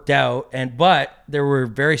it worked out. But there were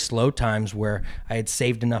very slow times where I had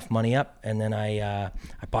saved enough money up, and then I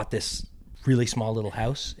bought this really small little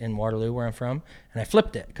house in Waterloo, where I'm from, and I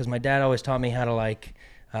flipped it because my dad always taught me how to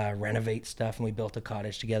renovate stuff, and we built a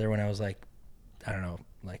cottage together when I was I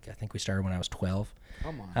think we started when I was 12.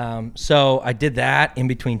 Come on. So I did that in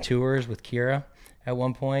between tours with Kira at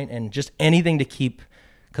one point, and just anything to keep,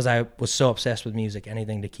 because I was so obsessed with music,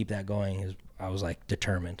 anything to keep that going I was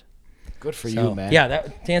determined. Good for So, you, man. Yeah,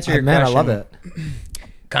 that to answer your Man, I question. love it.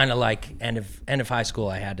 Kind of like end of high school,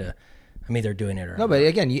 I'm either doing it or No, but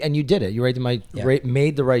again, you did it. You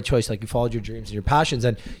made the right choice. Like, you followed your dreams and your passions,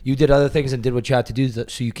 and you did other things and did what you had to do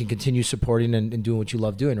so you can continue supporting and doing what you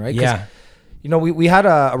love doing, right? 'Cause, Yeah. you know, we had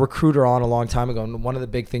a recruiter on a long time ago, and one of the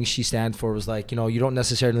big things she stands for was you know, you don't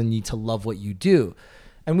necessarily need to love what you do.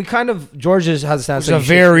 And we kind of, George has a stance. It's a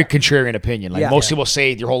very contrarian opinion. Like Yeah. most people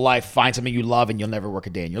say, your whole life, find something you love and you'll never work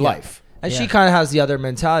a day in your life. And Yeah. she kind of has the other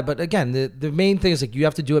mentality. But again, the main thing is you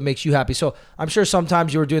have to do what makes you happy. So I'm sure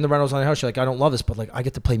sometimes you were doing the rentals on the house. You're like, I don't love this, but I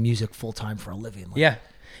get to play music full time for a living. Yeah.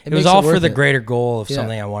 It makes was it all for worth the it. greater goal of Yeah.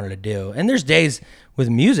 something I wanted to do. And there's days with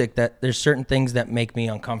music that there's certain things that make me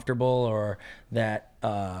uncomfortable or that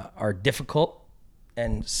are difficult,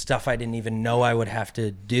 and stuff I didn't even know I would have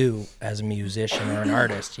to do as a musician or an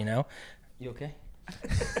artist, you know? You okay?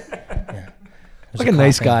 Yeah. Like a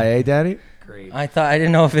nice guy, eh, Danny? I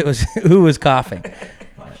didn't know if it was who was coughing.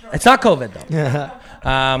 It's not COVID though.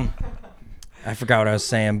 Yeah. I forgot what I was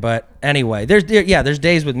saying, but anyway, there's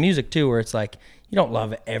days with music too where it's like you don't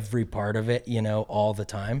love every part of it, you know, all the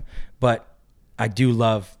time, but I do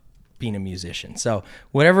love being a musician. So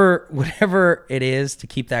whatever it is to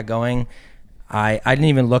keep that going, I didn't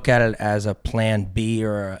even look at it as a plan B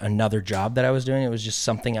or another job that I was doing. It was just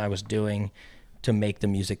something I was doing to make the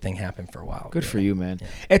music thing happen for a while. Good for you, man.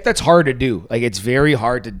 That's hard to do. It's very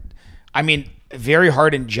hard to, very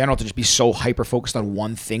hard in general to just be so hyper focused on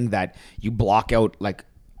one thing that you block out, block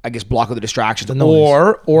out the distractions, The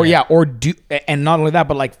noise. or do, and not only that,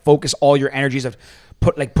 but focus all your energies of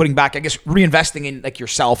putting back, reinvesting in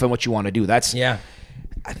yourself and what you want to do. That's, Yeah.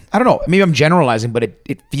 I don't know. Maybe I'm generalizing, but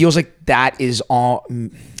it feels like that is all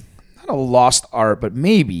not a lost art, but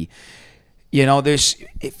maybe,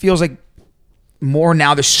 it feels like more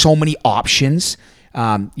now. There's so many options.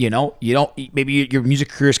 You don't, maybe your music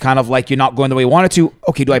career is kind of you're not going the way you wanted to.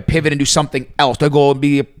 Okay, do I pivot and do something else? Do I go and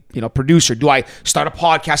be a producer? Do I start a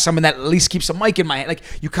podcast, something that at least keeps a mic in my hand?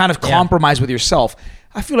 You kind of compromise with yourself.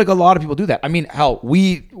 I feel like a lot of people do that. Hell,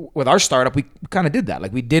 with our startup, we kind of did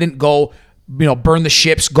that. We didn't go burn the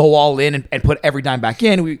ships, go all in, and put every dime back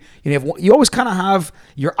in. You always kind of have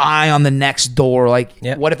your eye on the next door. Like,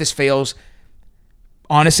 what if this fails?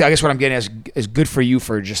 Honestly, I guess what I'm getting is good for you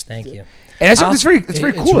for just. Thank you. And it's very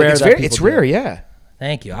cool. It's rare. Yeah.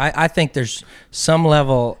 Thank you. I think there's some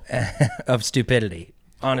level of stupidity.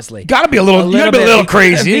 Honestly, gotta be a little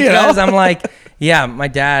crazy because I'm like, my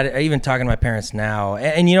dad. Even talking to my parents now,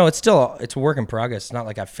 and it's a work in progress. It's not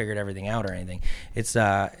like I've figured everything out or anything. It's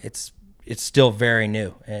still very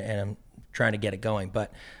new, and I'm trying to get it going.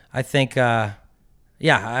 But I think, I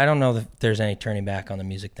don't know if there's any turning back on the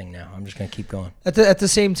music thing now. I'm just gonna keep going. At the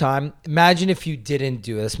same time, imagine if you didn't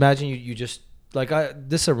do this. Imagine you just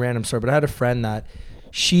this is a random story, but I had a friend that.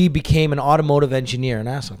 She became an automotive engineer, and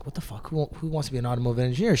I asked, like, what the fuck? Who wants to be an automotive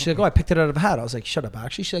engineer? She's like, I picked it out of a hat. I was like, shut up,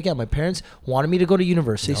 actually. She's like, yeah, my parents wanted me to go to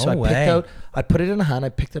university, so I put it in a hat, and I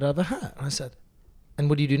picked it out of a hat. And I said, and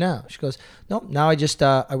what do you do now? She goes, no, now I just,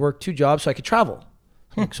 I work 2 jobs so I could travel.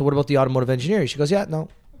 Like, so what about the automotive engineering? She goes, yeah, no,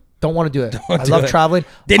 don't want to do it. I love traveling.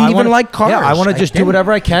 Didn't even like cars. Yeah, I want to just do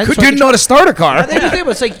whatever I can. Didn't know how to start a car.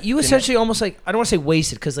 It's like, you essentially almost like, I don't want to say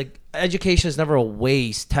wasted, because like education is never a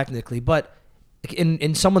waste technically, but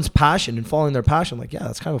in someone's passion and following their passion, like,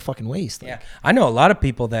 that's kind of a fucking waste. Yeah. I know a lot of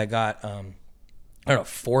people that got, I don't know,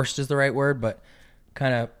 forced is the right word, but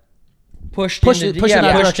kind of pushed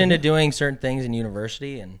into doing certain things in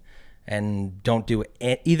university and don't do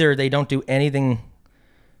either. They don't do anything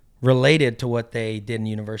related to what they did in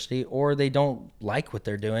university, or they don't like what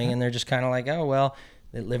they're doing. And they're just kind of like, oh, well,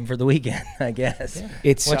 they're living for the weekend, I guess. Yeah.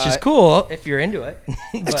 Which is cool if you're into it.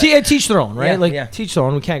 Teach their own, right? Teach their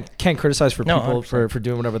own. We can't criticize for people for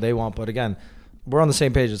doing whatever they want. But again, we're on the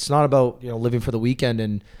same page. It's not about living for the weekend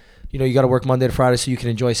and you got to work Monday to Friday so you can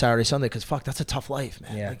enjoy Saturday, Sunday. Because fuck, that's a tough life,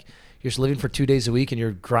 man. Yeah. Like you're just living for 2 days a week and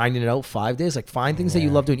you're grinding it out 5 days. Like find things that you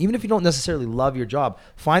love doing, even if you don't necessarily love your job.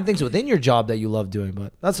 Find things within your job that you love doing.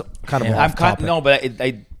 But that's kind of off topic.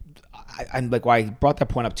 I'm like why I brought that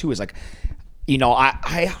point up too is like.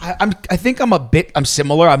 I think I'm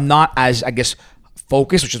similar. I'm not as, I guess,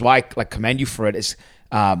 focused, which is why I commend you for it, is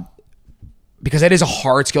because it is a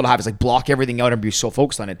hard skill to have. It's like block everything out and be so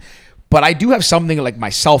focused on it. But I do have something like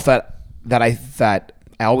myself that I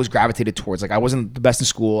always gravitated towards. Like I wasn't the best in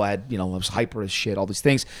school. I was hyper as shit, all these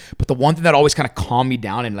things. But the one thing that always kind of calmed me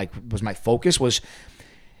down and like was my focus was,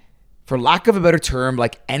 for lack of a better term,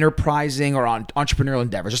 like enterprising or on entrepreneurial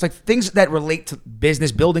endeavors, just like things that relate to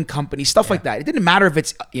business, building companies, stuff like that. It didn't matter if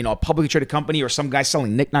it's, a publicly traded company or some guy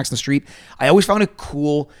selling knickknacks in the street. I always found it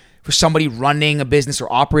cool for somebody running a business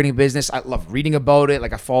or operating a business. I love reading about it.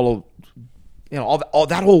 Like I follow, all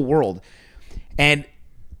that whole world. And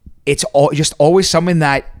it's just always something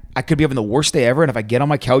that I could be having the worst day ever. And if I get on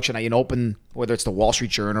my couch and I open, whether it's the Wall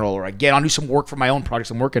Street Journal or I get on, do some work for my own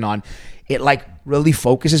projects I'm working on, it like really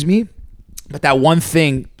focuses me. But that one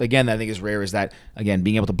thing, again, that I think is rare is that, again,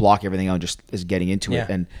 being able to block everything out just is getting into it.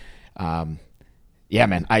 And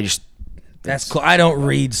man, that's cool. I don't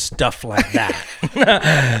read stuff like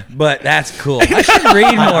that, but that's cool. I should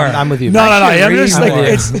read more. I'm with you. No. I'm just like,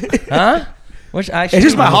 it's, huh? It's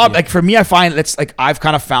just my hobby. Like for me, I find it's like I've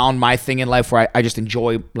kind of found my thing in life where I just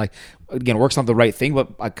enjoy, like, again, work's not the right thing,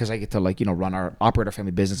 but because I get to operate our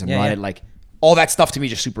family business and run it, like. All that stuff to me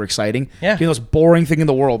is just super exciting. Yeah. The most boring thing in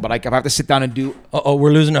the world, but I have to sit down and do.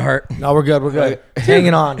 We're losing a heart. No, we're good. It's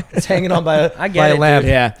hanging on. It's hanging on by a lamp.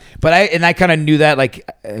 Yeah. But I kind of knew that, like,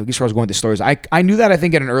 I guess where I was going with the stories. I knew that, I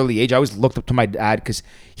think, at an early age. I always looked up to my dad because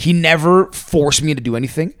he never forced me to do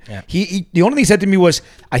anything. Yeah. He the only thing he said to me was,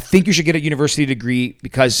 I think you should get a university degree,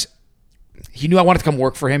 because he knew I wanted to come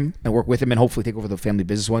work for him and work with him and hopefully take over the family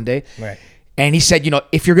business one day. Right. And he said,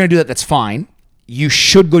 if you're going to do that, that's fine. You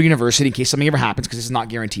should go to university in case something ever happens, because it's not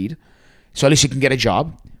guaranteed. So at least you can get a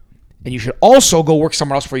job. And you should also go work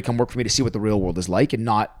somewhere else before you come work for me to see what the real world is like. And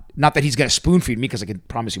not that he's going to spoon feed me, because I can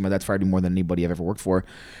promise you my dad's fired me more than anybody I've ever worked for.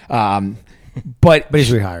 But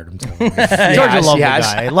he's rehired him. George, a lovely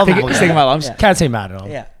guy. I love him. He's taking my lumps. Yeah. Can't say mad at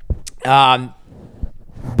him. Yeah.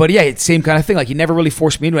 But yeah, it's the same kind of thing. Like he never really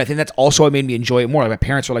forced me into it. I think that's also what made me enjoy it more. Like my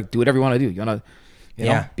parents were like, do whatever you want to do. You want to...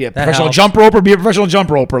 be a professional jump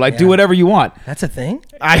roper, Like, do whatever you want. That's a thing?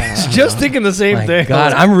 I was just thinking the same thing.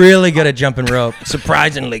 God, I'm really good at jumping rope.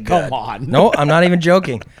 Surprisingly good. Come on. No, I'm not even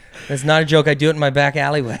joking. That's not a joke. I do it in my back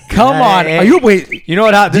alleyway. Come on. Are you, wait. You know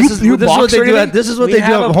what? This is what they do at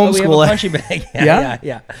homeschool. We have a punchy bag.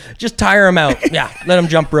 Yeah. Just tire them out. Yeah. Let them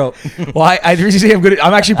jump rope. Well, I usually say I'm good.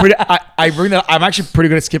 I'm actually pretty. I'm actually pretty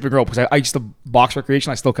good at skipping rope, because I used to box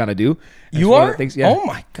recreation. I still kind of do. You are? Oh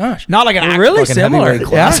my gosh. Not like an really similar.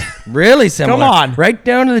 Yeah. Really similar. Come on. Right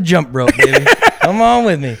down to the jump rope, baby. Come on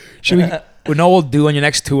with me. Should we? What we'll do on your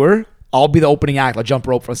next tour? I'll be the opening act. I'll jump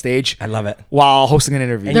rope from stage I love it. while hosting an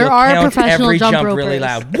interview. And There you'll are count professional every jump jump really ropers.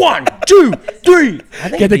 loud. 1, 2, 3. I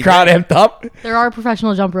think Get the crowd amped up. There are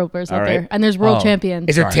professional jump ropers out All right. there, and there's world Oh. champions.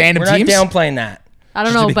 Is there Sorry. tandem We're teams? not downplaying that. I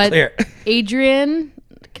don't Just to know, be but clear. Adrian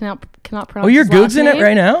cannot pronounce. Oh, your his last Goog's in it name.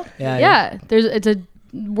 right now? Yeah, it's a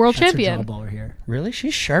world That's her champion. job over here. Really?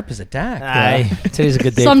 She's sharp as a tack. Aye. Today's a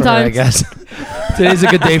good day Sometimes. for her, I guess. Today's a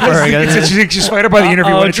good day for her, I guess. She's fired up by the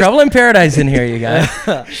interview. Oh, when it's just- trouble in paradise in here, you guys.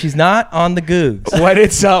 She's not on the Googs. when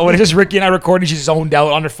it's just Ricky and I recording, she's zoned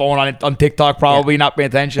out on her phone on TikTok, probably not paying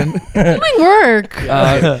attention. Doing work.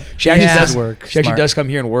 She actually Yeah. does Work. She actually Smart. does come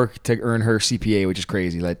here and work to earn her CPA, which is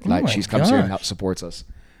crazy. Like my she comes here and gosh. supports us.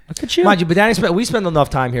 Look at you. Mind you, but Danny, we spend enough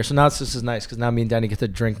time here, so now this is nice because now me and Danny get to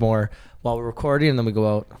drink more while we're recording, and then we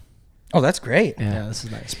go out. Oh, that's great. Yeah, this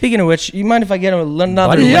is nice. Speaking of which, you mind if I get another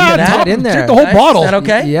Buddy, lick yeah, of that? top in there. Drink the whole Nice. bottle. Is that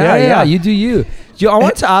okay? Yeah, you do you. I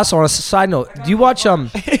wanted to ask on a side note. Do you watch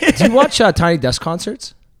Tiny Desk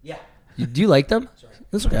concerts? Yeah. Do you like them?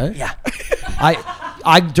 That's okay. Yeah.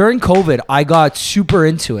 I during COVID I got super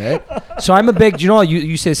into it. So I'm a big.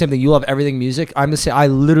 You say the same thing. You love everything music. I'm the same. I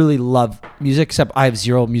literally love music except I have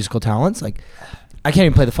zero musical talents. Like I can't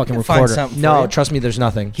even play the fucking can find recorder. something for No, you. trust me. There's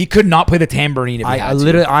nothing. He could not play the tambourine if he I had to.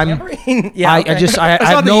 literally. I'm. yeah. I okay. just. I That's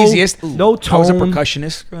have not the no, easiest. No I was a tone.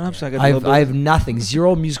 percussionist growing up, so I got a I little bit. have nothing.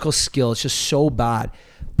 Zero musical skill. It's just so bad.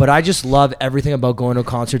 But I just love everything about going to a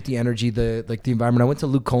concert. The energy, the environment. I went to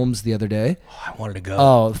Luke Combs the other day. I wanted to go.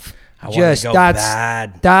 Oh, I wanted just to go that's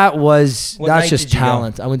bad. that was What that's night just did you go?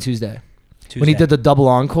 talent. I went Tuesday. When he Tuesday. did the double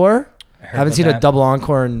encore. I heard haven't about seen a that. double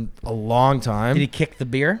encore in a long time. Did he kick the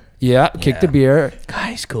beer? Yeah, kick the Yeah. beer.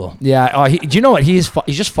 Guy's cool. Yeah. Do you know what? He's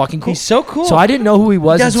just fucking cool. He's so cool. So I didn't know who he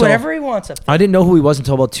was. He does until, whatever he wants up there. I didn't know who he was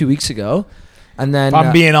until about 2 weeks ago, and then If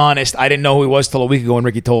I'm being honest, I didn't know who he was till a week ago when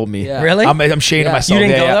Ricky told me. Yeah. Really? I'm ashamed Yeah. of myself. You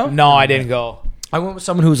didn't Yeah, go, yeah. though? No, I didn't go. I went with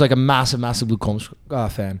someone who was like a massive Luke Combs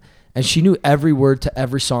fan, and she knew every word to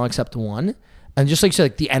every song except one. And just like, so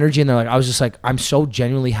like the energy in there, like I was just like, I'm so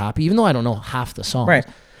genuinely happy, even though I don't know half the songs. Right.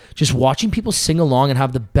 Just watching people sing along and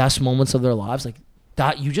have the best moments of their lives, like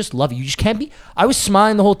that, you just love it. You just can't be. I was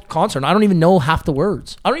smiling the whole concert, and I don't even know half the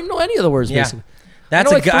words. I don't even know any of the words. Yeah. Basically, That's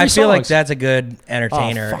know, a like, good, I 3 feel like songs. that's a good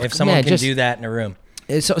entertainer. fuck, If someone man, can just- do that in a room.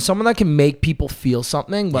 it's someone that can make people feel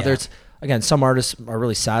something. Whether Yeah. it's again, some artists are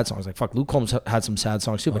really sad songs. Like fuck, Luke Combs had some sad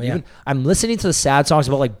songs too. But yeah. even I'm listening to the sad songs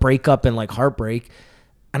about like breakup and like heartbreak,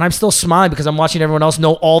 and I'm still smiling because I'm watching everyone else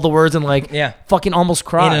know all the words and like Yeah. fucking almost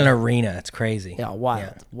cry. In an arena. It's crazy. Yeah, wild,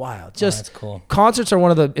 Yeah. wild. Just that's cool. Concerts are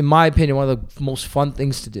one of the, in my opinion, one of the most fun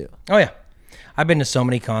things to do. Oh, yeah. I've been to so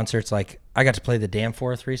many concerts. Like, I got to play the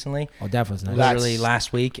Danforth recently. Oh, definitely. Literally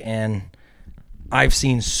last week, and I've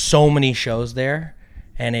seen so many shows there,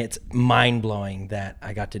 and it's mind-blowing that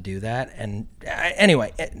I got to do that. And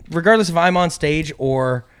anyway, regardless if I'm on stage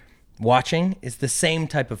or watching, it's the same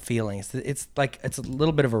type of feeling. It's like it's a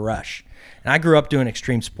little bit of a rush. And I grew up doing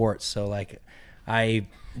extreme sports, so like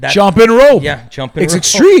Jump and rope. Yeah, jump and It's rope.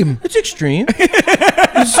 extreme. It's extreme.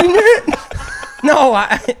 You seen it? No,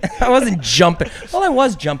 I wasn't jumping. Well, I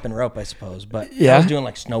was jumping rope, I suppose, but I Yeah. was doing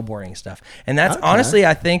like snowboarding stuff. And that's honestly,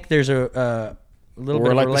 I think there's a little We're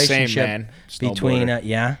bit of like a the same, relationship man. between, Snowboarder.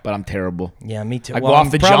 yeah, But I'm terrible. yeah, me too. I Well, go off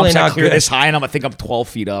I'm the probably jumps, I not clear good. this high, and I think I'm 12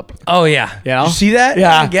 feet up. Oh yeah, You know? you see that?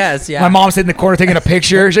 Yeah. I guess. Yeah. My mom's sitting in the corner taking a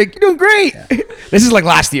picture. She's like, "You're doing great." This is like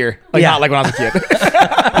last year. Like, Yeah. not like when I was a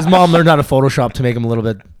kid. His mom learned how to Photoshop to make him a little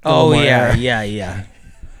bit. Oh more yeah, air. yeah.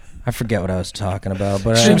 I forget what I was talking about,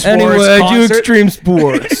 but Extreme sports, anyway, I do concert. extreme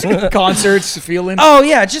sports. Concerts, feeling. Oh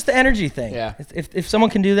yeah, just the energy thing. Yeah. If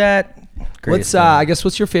someone can do that, great. What's I guess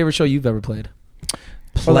what's your favorite show you've ever played?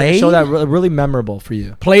 Or, like, a Play? show that really memorable for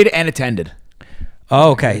you. Played and attended.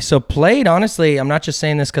 Oh, okay. So played, honestly, I'm not just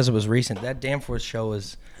saying this because it was recent. That Danforth show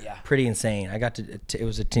was pretty insane. I got to, it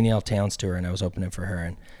was a Tennille Towns tour, and I was opening for her,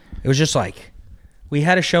 and it was just like, we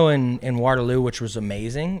had a show in Waterloo, which was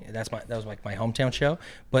amazing. That was like my hometown show,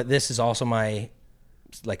 but this is also my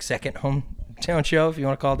like second hometown show, if you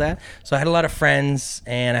want to call it that. So I had a lot of friends,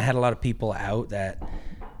 and I had a lot of people out that,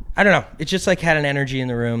 I don't know, it just like had an energy in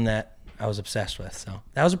the room that I was obsessed with. So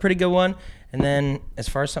that was a pretty good one. And then as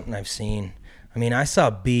far as something I've seen, I mean, I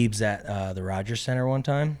saw Biebs at the Rogers Center one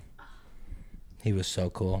time. He was so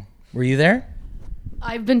cool. Were you there?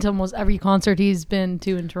 I've been to almost every concert he's been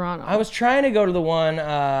to in Toronto. I was trying to go to the one,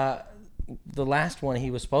 the last one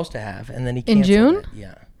he was supposed to have, and then he In canceled June? it.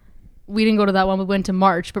 Yeah. We didn't go to that one. We went to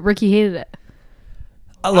March, but Ricky hated it.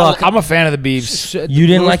 Look, I'm a fan of the Biebs. You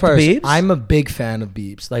didn't like the First, Biebs? I'm a big fan of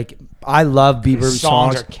Biebs. Like I love Bieber His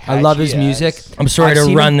songs songs. are I love his catchy music. as- I'm sorry I've to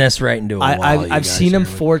seen run him- this right into a wall. you I've guys seen him are-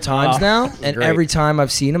 4 times now, and great. every time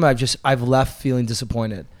I've seen him, I've left feeling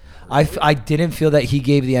disappointed. I didn't feel that he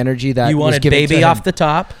gave the energy that You was wanted given to Baby him. off the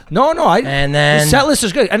top. No, And then his set list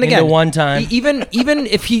is good. And into again, one time. even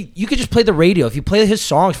if you could just play the radio. If you play his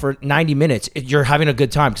songs for 90 minutes, you're having a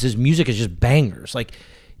good time because his music is just bangers. Like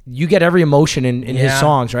you get every emotion in his Yeah.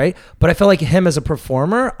 songs, right? But I felt like him as a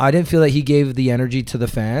performer, I didn't feel that he gave the energy to the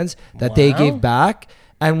fans that they Wow. gave back.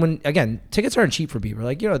 And when again, tickets aren't cheap for Bieber.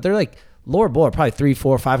 Like they're like lower bowl, probably $300,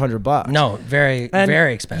 $400, $500. No, very, And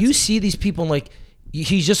very expensive. You see these people like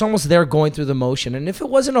he's just almost there going through the motion. And if it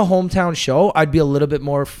wasn't a hometown show, I'd be a little bit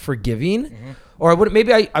more forgiving. Or I would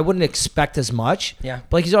maybe I wouldn't expect as much. Yeah.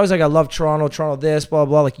 But like he's always like, I love Toronto this, blah,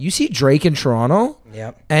 blah. Like you see Drake in Toronto.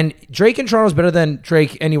 Yep. And Drake in Toronto is better than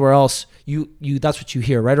Drake anywhere else. You that's what you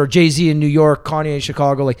hear, right? Or Jay-Z in New York, Kanye in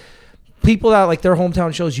Chicago, like people that like their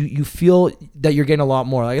hometown shows, you feel that you're getting a lot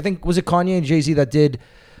more. Like I think was it Kanye and Jay-Z that did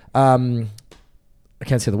I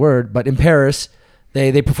can't say the word, but in Paris,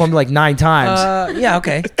 they performed like 9 times. Yeah,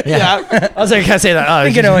 okay. Yeah. I was like, I can't say that. Oh, I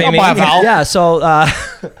think I know what you mean. Yeah, so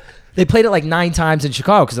they played it like 9 times in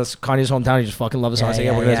Chicago because that's Kanye's hometown. He just fucking loves the song. I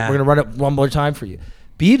was like, we're gonna run it one more time for you.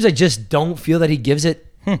 Biebs, I just don't feel that he gives it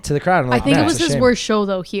to the crowd. I'm I like, think man, it was it's a his shame. worst show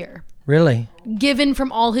though here. Really? Given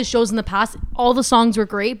from all his shows in the past, all the songs were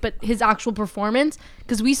great, but his actual performance,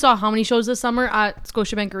 because we saw how many shows this summer at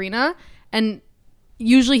Scotiabank Arena, and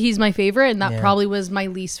usually he's my favorite, and that probably was my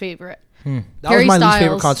least favorite. That was my least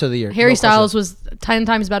favorite concert of the year. Harry No Styles question. was 10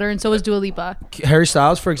 times better, and so was Dua Lipa. Harry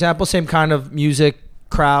Styles, for example, same kind of music,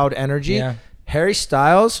 crowd, energy. Yeah. Harry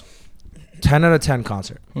Styles, 10 out of 10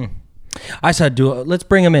 concert. I saw let's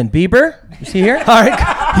bring him in. Bieber, is he here? All right,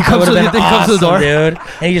 he comes to the door. dude.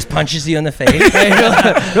 And he just punches you in the face. Hey, you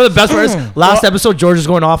know the best part is last episode George is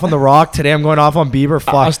going off on The Rock. Today I'm going off on Bieber.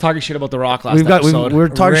 Fuck. I was talking shit about The Rock last episode. we're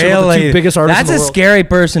talking shit about the 2 biggest artists That's in a the world. scary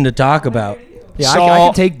person to talk about. Yeah, So, I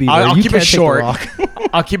can take Bieber. I'll You keep can't it take The short. Rock.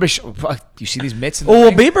 I'll keep it short. You see these mitts? In the Oh,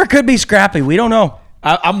 well, ring? Bieber could be scrappy. We don't know.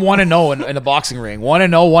 I'm 1-0 in the boxing ring.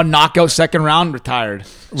 1-0, 1 knockout, second round, retired.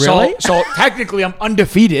 Really? So technically, I'm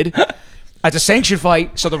undefeated. It's a sanctioned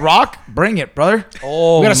fight. So The Rock, bring it, brother.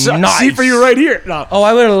 Oh, we got a nice. seat for you right here. No. Oh,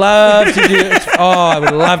 I would love to do this. Oh, I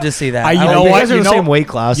would love to see that. You I know would- what? guys are in the same weight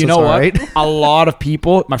class, You that's know all what? right. A lot of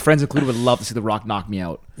people, my friends included, would love to see The Rock knock me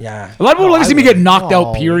out. Yeah. A lot of people would like to see me get knocked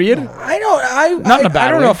out. No. Period. I don't. Not in a bad I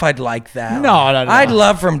don't way. know if I'd like that. No. I'd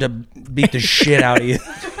love for him to beat the shit out of you.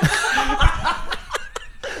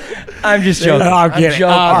 I'm just joking. No, I'm kidding.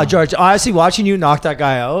 Oh, George, honestly, watching you knock that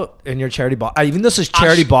guy out in your charity box. Even this is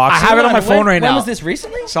charity boxing. I have it on my phone right now. When was this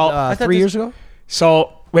recently? So, I thought 3 this- years ago.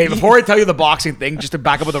 So wait, before I tell you the boxing thing, just to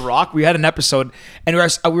back up with The Rock, we had an episode and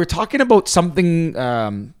we were talking about something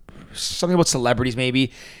about celebrities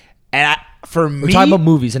maybe, and for me, We're talking about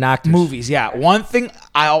movies and actors. movies. Yeah, one thing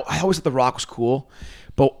I always thought The Rock was cool,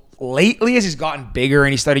 but lately as he's gotten bigger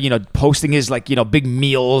and he started posting his big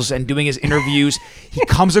meals and doing his interviews, he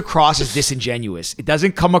comes across as disingenuous. It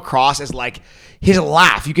doesn't come across as like his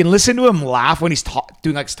laugh. You can listen to him laugh when he's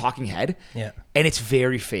doing like his talking head, Yeah. and it's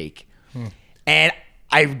very fake. And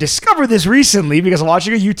I discovered this recently because I'm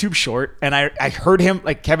watching a YouTube short and I heard him,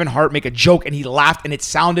 like Kevin Hart, make a joke and he laughed and it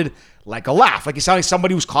sounded like a laugh. Like it sounded like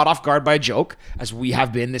somebody who was caught off guard by a joke, as we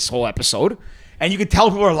have been this whole episode. And you could tell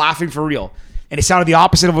people are laughing for real. And it sounded the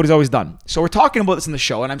opposite of what he's always done. So we're talking about this in the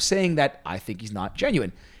show and I'm saying that I think he's not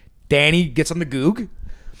genuine. Danny gets on the Goog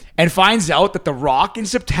and finds out that The Rock in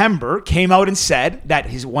September came out and said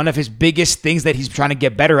that one of his biggest things that he's trying to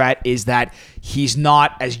get better at is that he's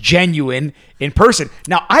not as genuine in person.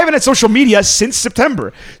 Now, I haven't had social media since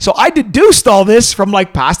September. So I deduced all this from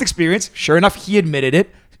like past experience. Sure enough, he admitted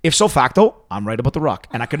it. If so facto, I'm right about The Rock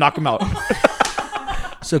and I could knock him out.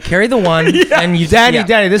 So carry the one, and you, Danny,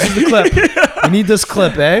 this is the clip. We need this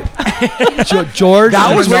clip, eh? George.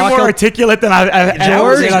 That is was gonna way knock more out- articulate than I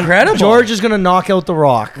George was is incredible. George is gonna knock out The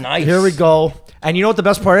Rock. Nice. Here we go. And you know what the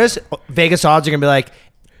best part is? Vegas odds are gonna be like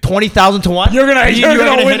 20,000 to 1. You're gonna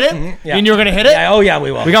hit win. it. Yeah. And you're gonna hit it. Yeah, oh yeah,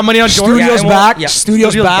 we will. We got money on George. Studios Yeah, back. yeah. Studios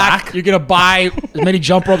Studios back. back. You're gonna buy as many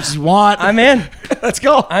jump ropes as you want. I'm in. Let's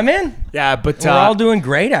go. I'm in. Yeah, but We're all doing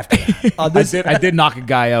great after that. I did knock a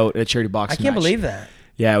guy out at a charity I boxing. can't match. believe that.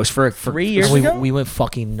 Yeah, it was for 3 years we, ago. we went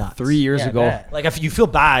fucking nuts. 3 years Yeah, I ago. bet. Like if you feel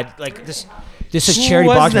bad, like this is Who charity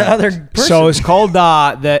was boxing. the other person? So it's called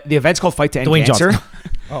the event's called Fight to End Dwayne Cancer. Johnson.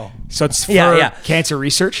 oh, So it's for Yeah, yeah. cancer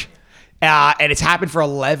research, and it's happened for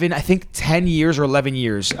 10 years or 11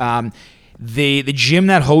 years. The gym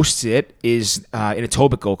that hosts it is in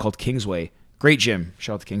Etobicoke called Kingsway. Great gym.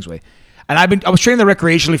 Shout out to Kingsway. And I was training there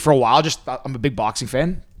recreationally for a while. I'm a big boxing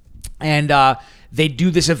fan, and they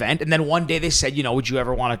do this event. And then one day they said, would you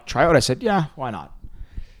ever want to try out? I said, yeah, why not?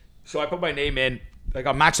 So I put my name in. I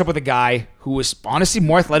got matched up with a guy who was honestly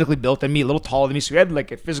more athletically built than me, a little taller than me, so we had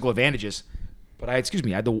like physical advantages. But I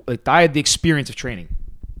had the experience of training.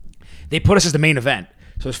 They put us as the main event.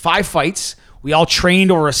 So there's 5 fights. We all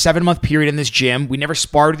trained over a 7-month period in this gym. We never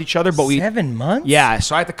sparred with each other, but 7 months? Yeah,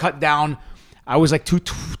 so I had to cut down. I was like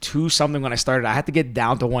 2 something when I started. I had to get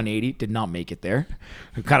down to 180. Did not make it there.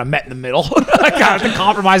 We kind of met in the middle. I kind of had to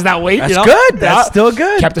compromise that weight. That's good. That's still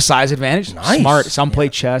good. Kept the size advantage. Nice. Smart. Some play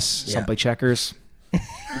chess. Some play checkers.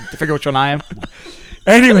 To figure which one I am.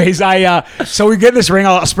 Anyways, so we get in this ring.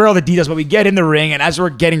 I'll spare all the details, but we get in the ring, and as we're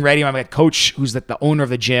getting ready, my coach, who's the owner of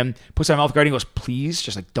the gym, puts on mouth guard and he goes, please,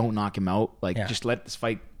 just like don't knock him out. Like just let this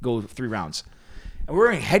fight go 3 rounds. And we're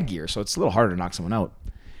wearing headgear, so it's a little harder to knock someone out.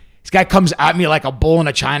 This guy comes at me like a bull in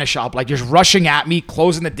a china shop, like just rushing at me,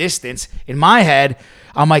 closing the distance. In my head,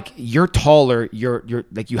 I'm like, you're taller, you're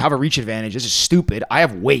like you have a reach advantage. This is stupid. I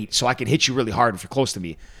have weight, so I can hit you really hard if you're close to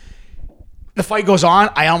me. The fight goes on.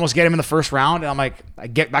 I almost get him in the first round, and I'm like, I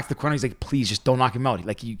get back to the corner. He's like, please, just don't knock him out.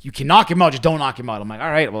 Like, you can knock him out, just don't knock him out. I'm like,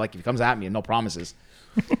 all right, well, like if he comes at me, no promises.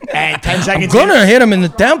 And 10 seconds I'm gonna hit him in the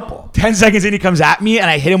temple. 10 seconds in, he comes at me, and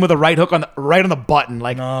I hit him with a right hook on the button.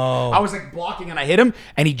 Like, no. I was like blocking, and I hit him,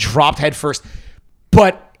 and he dropped head first.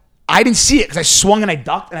 But I didn't see it because I swung and I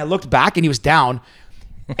ducked, and I looked back, and he was down.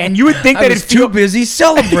 And you would think that it's too busy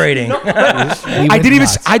celebrating. I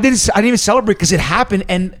didn't even celebrate because it happened,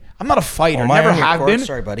 and I'm not a fighter. Never have been.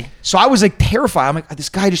 Sorry, buddy. So I was like terrified. I'm like, this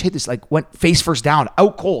guy just hit this, like went face first down,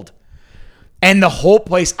 out cold. And the whole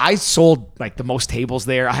place, I sold like the most tables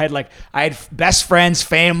there. I had best friends,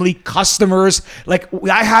 family, customers. Like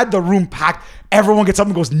I had the room packed. Everyone gets up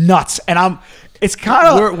and goes nuts. And it's kind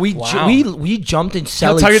of we jumped in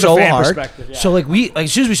selling tell you the so fan hard. perspective, yeah. So like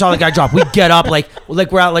as soon as we saw the guy drop, we get up like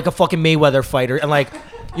we're at like a fucking Mayweather fighter, and like,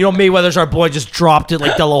 you know, Mayweather's our boy, just dropped it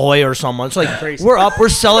like De La Hoya or someone. It's like Crazy. we're up, we're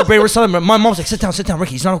celebrating. My mom's like, sit down,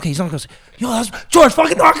 Ricky. He's not okay. Goes, yo, that's George,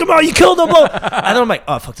 fucking knock him out. You killed him, bro. And then I'm like,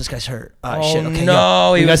 oh fuck, this guy's hurt. Shit. Okay,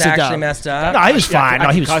 no, yo, he was sit actually down. messed up. No, he was fine. No,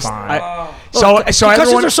 he was cussed. fine. So Concussions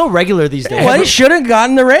everyone are so regular these days. Well, he should have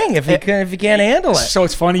gotten the ring if he can't handle it. So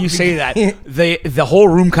it's funny you say that. The whole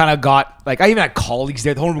room kind of got, like, I even had colleagues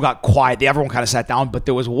there. The whole room got quiet. Everyone kind of sat down, but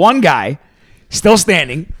there was one guy still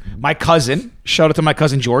standing. My cousin, shout out to my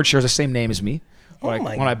cousin George, shares the same name as me. One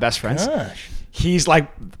of my best friends. Gosh. He's like,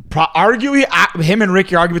 arguably, him and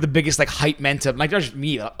Ricky are arguably the biggest like hype men to, like, not just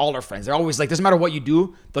me, all our friends. They're always like, doesn't matter what you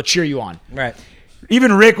do, they'll cheer you on. Right.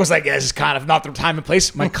 Even Rick was like, yeah, this is kind of not the time and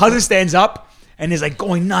place. My cousin stands up and is like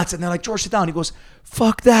going nuts. And they're like, George, sit down. He goes,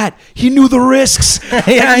 fuck that. He knew the risks.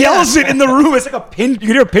 And yells it in the room. It's like a pin. You can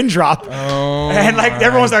hear a pin drop. Oh, and like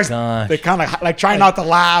everyone starts, gosh. they kind of like trying not to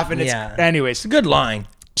laugh. And it's, anyways. It's a good line.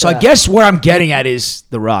 So I guess where I'm getting at is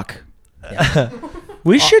The Rock.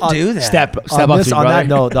 We should do that. Step up on to this, me, on brother. that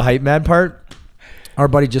note, the hype man part. Our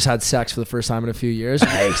buddy just had sex for the first time in a few years.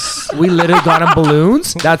 Nice. We literally got him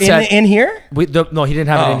balloons. That's it. In here? No, he didn't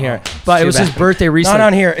have it in here. But it was his birthday recently. Not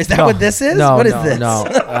on here. Is that what this is? No, what is this? No,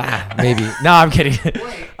 maybe. No, I'm kidding.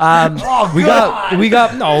 We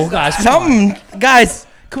got no guys. Something, guys.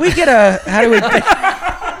 Can we get how do we?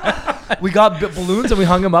 We got balloons and we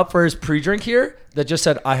hung him up for his pre-drink here that just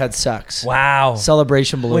said I had sex. Wow.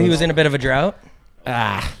 Celebration balloons. Well, he was in a bit of a drought.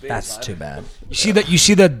 That's too bad.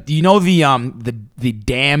 You know the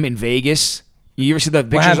dam in Vegas? You ever see the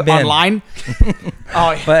pictures online?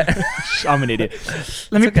 But I'm an idiot.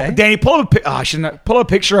 Let me, Danny, pull up a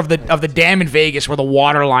picture of the dam in Vegas where the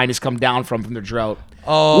water line has come down from the drought.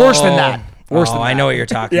 Oh, worse than that. Worse than that. I know what you're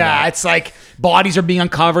talking about. Yeah, it's like bodies are being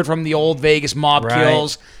uncovered from the old Vegas mob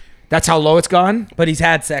kills. That's how low it's gone. But he's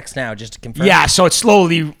had sex now, just to confirm. Yeah, so it's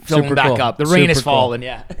slowly filling Super back cool. up. The rain Super has fallen.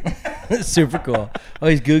 Yeah. Super cool. Oh,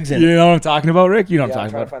 he's googs in You it. know what I'm talking about, Rick? You know what I'm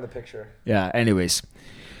talking about. find the picture. Yeah. Anyways.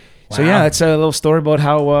 So Wow. yeah, that's a little story about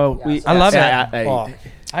how we. I love it.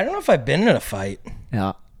 I don't know if I've been in a fight.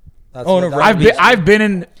 yeah. I've been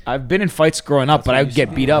in fights growing up, but I would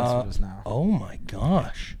get beat up. Oh my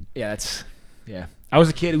gosh. Yeah, I was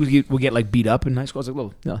a kid who would get like beat up in high school. I was like,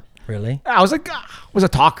 little. Yeah. Really? I was like, was a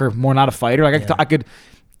talker more, not a fighter. Like I could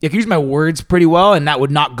use my words pretty well, and that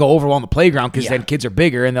would not go over well on the playground because then kids are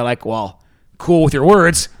bigger and they're like, well, cool with your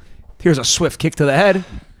words. Here's a swift kick to the head.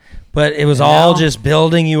 But it was all just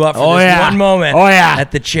building you up for this one moment. Oh yeah,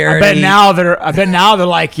 at the charity. I bet now they're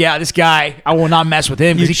like, yeah, this guy, I will not mess with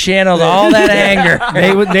him. You channeled all that anger.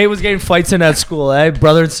 Nate was getting fights in at school,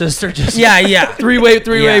 brother and sister, just three-way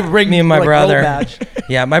ring. Me and my like, brother. match.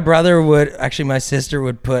 Yeah, my brother would actually. My sister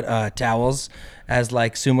would put towels as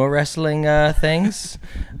like sumo wrestling things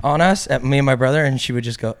on us, at me and my brother, and she would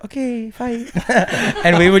just go, "Okay, fight,"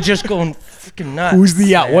 and we would just go freaking nuts. Who's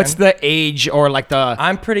the man. what's the age or like the?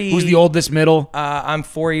 I'm pretty. Who's the oldest, middle? I'm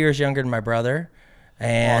 4 years younger than my brother,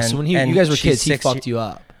 and so when and you guys were she's kids, he 6 fucked you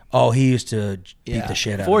up. Oh, he used to beat the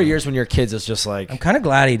shit out. 4 of me. years when you're kids, it's just like. I'm kind of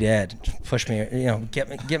glad he did. Push me, get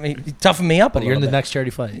me, toughen me up. But you're in the bit. next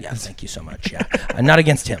charity fight. Yeah, thank you so much. Yeah, I'm not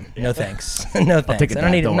against him. No thanks. No thanks. take a I don't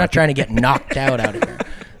dab, need. don't I'm worry. not trying to get knocked out of here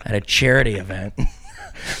at a charity event.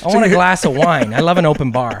 I want a glass of wine. I love an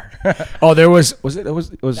open bar. Oh, there was it? It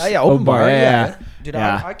was. open bar, yeah. Dude,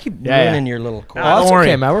 Yeah. I keep Yeah, ruining yeah. your little Nah, course. Oh, don't it's worry.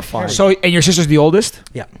 okay, man. We're fine. So, and your sister's the oldest?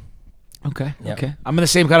 Yeah. Okay. Yeah. Okay. I'm in the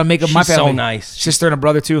same kind of makeup. My She's family. so ninice. Sister and a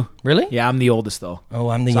brother too. Really? Yeah, I'm the oldest though. Oh,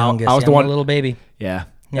 I'm the So youngest. I was Yeah, the I'm one- a little baby. Yeah.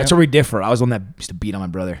 Yeah. That's where we differ. I was the one that used to beat on my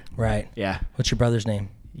brother. Right. Yeah. What's your brother's name?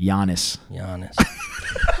 Giannis. Giannis.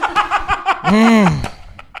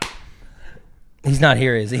 He's not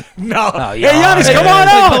here, is he? No. Oh, Hey, Giannis, come on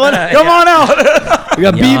out. Come on out. We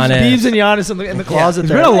got Giannis. Beebs and Giannis in the closet.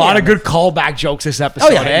 There's been a lot of good callback jokes this episode.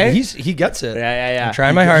 Oh, yeah. eh? He gets it. Yeah. I'm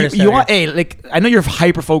trying my hardest You out want? Hey, like I know you're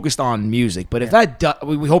hyper focused on music, but if that does,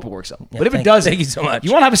 we hope it works out. But if it thank- does, thank you so much.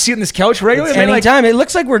 You want to have a seat on this couch regularly? I mean, like, Anytime. It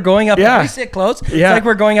looks like we're going up. Yeah. If we sit close, it's Yeah. like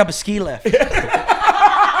we're going up a ski lift.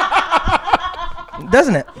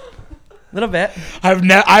 Doesn't it? A little bit.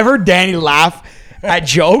 I've heard Danny laugh at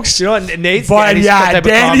jokes. You know, and Nate's But Danny's yeah, type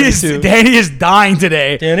of comedy, too. Danny is dying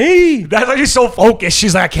today. Danny. That's why she's so focused.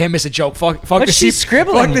 She's like, I can't miss a joke. Fuck But the she's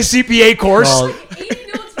scribbling. Fuck the CPA course. Well,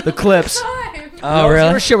 the clips. Oh,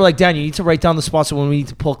 really? Shit, we're like, Dan, you need to write down the spots when we need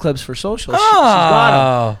to pull clips for social. She's got 'em.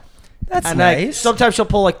 Oh, that's And nice. sometimes she'll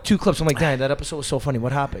pull like 2 clips. I'm like, Dan, that episode was so funny.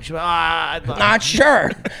 What happened? She's like, Not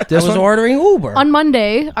sure. I This was one? ordering Uber. On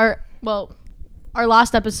Monday, our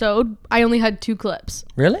last episode, I only had 2 clips.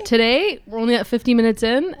 Really? Today, we're only at 50 minutes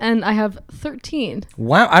in, and I have 13.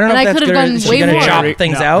 Wow. I don't know And if I that's could've good. done She's way gonna more. chop Very-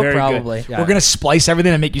 things no, out, very good. probably. We're gonna splice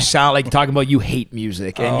everything and make you sound like you're talking about you hate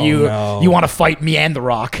music and Oh, you no. you want to fight me and The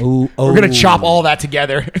Rock. Ooh, We're gonna oh. chop all that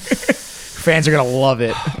together. Fans are gonna love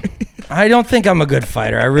it. I don't think I'm a good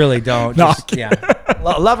fighter. I really don't. No. Just, yeah.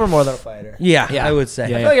 lover more than a fighter. Yeah, Yeah. I would say.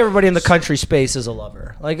 Yeah, I feel like everybody in the country space is a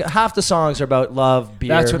lover. Like half the songs are about love, beer.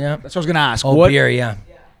 That's what Yeah. that's what I was gonna ask. Oh, what beer, yeah.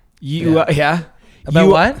 you yeah. About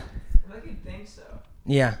You- what? I could think so.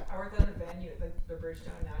 Yeah. I worked at a venue at the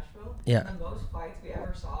Bridgetown in Nashville. Yeah. And the most fights we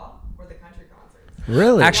ever saw were the country concerts.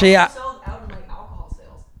 Really? Actually, We sold out in like alcohol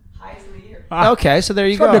sales. Highest of the year. Okay, so there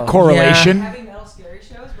you Probably go. a correlation. Heavy metal scary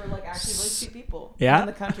shows were like actually really cheap people. Yeah? And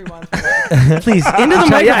the country ones were like, Please, into the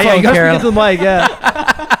microphone, yeah, you gotta Carol. speak into the mic, yeah.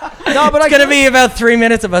 No, but It's going to be about 3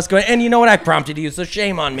 minutes of us going, and you know what? I prompted you, so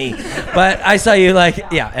shame on me. But I saw you like,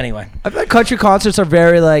 yeah, anyway. I feel like country concerts are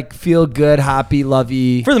very like feel good, happy,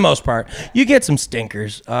 lovey. For the most part. You get some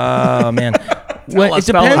stinkers. Oh, man. Well, it I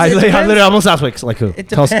depends. It literally depends. almost asked like who? It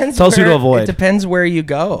Tell depends. us who to where- avoid. It depends where you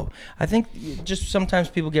go. I think just sometimes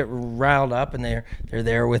people get riled up and they're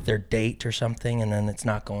there with their date or something, and then it's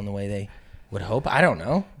not going the way they would hope. I don't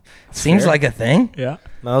know. Seems like a thing. Yeah.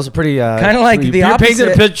 That was a pretty Kinda like the You're painting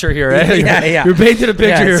a opposite. picture here, eh? Yeah, yeah. You're painting a picture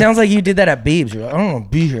Yeah, here. it sounds like you did that at Beebs. You're like, I don't want to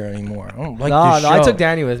be here anymore. I don't like no, this no, show. I took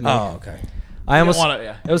Danny with me. Oh, okay. I almost. wanna-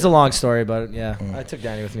 yeah. It was a long story, but yeah, I took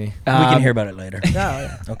Danny with me. We can hear about it later.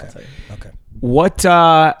 Yeah, Okay. Okay. What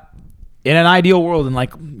in an ideal world in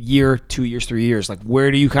like year, 2 years, 3 years, like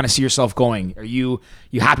where do you kind of see yourself going? Are you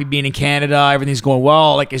happy being in Canada? Everything's going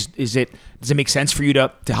well. Like does it make sense for you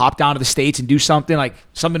to hop down to the States and do something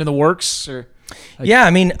in the works or Yeah,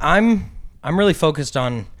 I mean, I'm really focused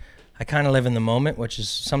on. I kind of live in the moment, which is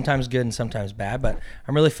sometimes good and sometimes bad. But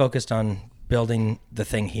I'm really focused on building the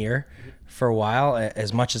thing here for a while,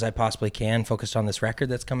 as much as I possibly can. Focused on this record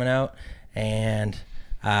that's coming out, and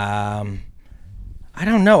I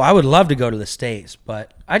don't know. I would love to go to the States,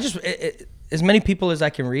 but I just as many people as I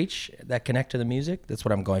can reach that connect to the music. That's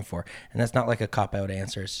what I'm going for, and that's not like a cop out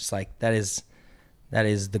answer. It's just like that is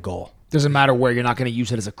the goal. doesn't matter where, you're not going to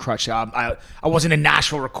use it as a crutch? I wasn't in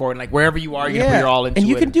Nashville recording. Like wherever you are, you're going to put your all into it. and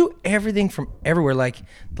you can do everything from everywhere. Like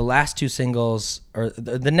the last 2 singles, or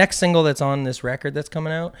the next single that's on this record that's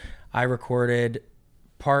coming out, I recorded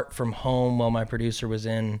part from home while my producer was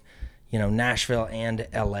in, Nashville and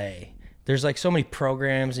LA. There's like so many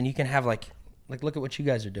programs, and you can have like look at what you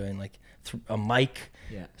guys are doing, like a mic,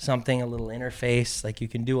 something, a little interface. Like you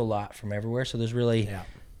can do a lot from everywhere. So there's really. Yeah.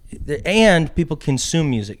 And people consume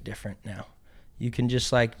music different now. You can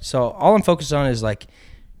just so all I'm focused on is like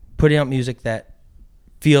putting out music that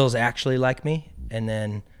feels actually like me, and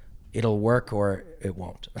then it'll work or it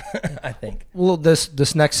won't. I think Well,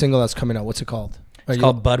 this next single that's coming out, what's it called? it's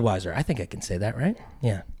called Budweiser. I think I can say that, right?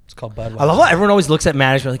 Yeah. It's called Budweiser. I love how everyone always looks at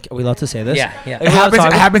management like, are we allowed to say this? Yeah, yeah. Like, we're allowed to It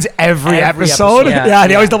talk- happens every Every episode. episode. Yeah,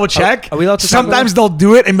 they Yeah. always double check. Are we allowed to talk about Sometimes it? they'll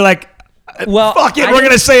do it and be like, Well, fuck it, I we're didn't-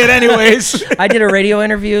 going to say it anyways. I did a radio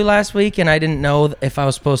interview last week, and I didn't know if I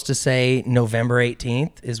was supposed to say November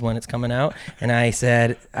 18th is when it's coming out. And I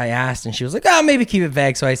asked, and she was like, "Oh, maybe keep it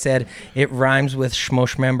vague." So I said it rhymes with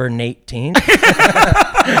Schmoshmember 18th,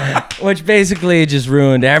 which basically just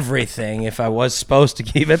ruined everything if I was supposed to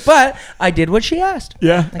keep it. But I did what she asked.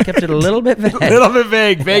 Yeah. I kept it a little bit vague. A little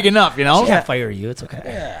bit vague enough, you know? She can't fire you. It's okay.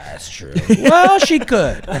 That's true. Well, she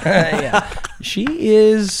could. Yeah. She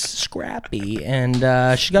is scrappy, and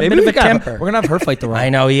she's got a bit of a temper. We're gonna have her fight the I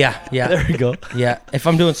Ryan. know, yeah. There we go. Yeah, if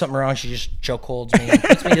I'm doing something wrong, she just chokeholds me,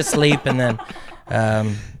 puts me to sleep, and then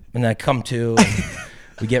I come to, and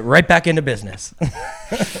we get right back into business.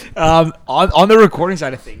 On the recording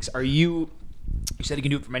side of things, you said you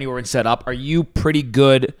can do it from anywhere and set up. Are you pretty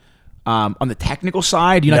good on the technical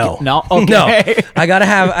side? No. No? Okay. No,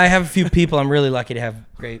 I have a few people. I'm really lucky to have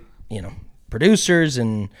great, producers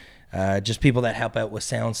and just people that help out with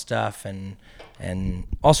sound stuff and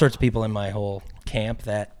all sorts of people in my whole camp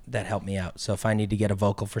that help me out. So if I need to get a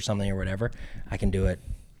vocal for something or whatever, I can do it.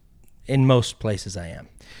 In most places, I am.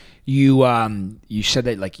 You said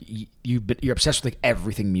that like you're obsessed with like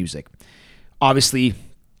everything music. Obviously,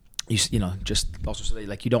 just also said that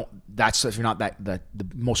like you don't. That's if you're not the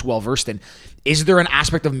most well versed in. Is there an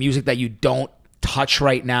aspect of music that you don't touch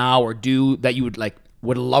right now or do that you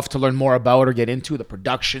would love to learn more about or get into? The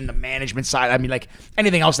production, the management side. I mean, like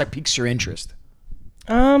anything else that piques your interest.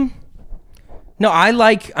 No,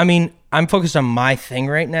 I'm focused on my thing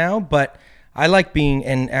right now, but I like being,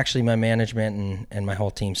 and actually my management and my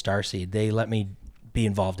whole team, Starseed, they let me be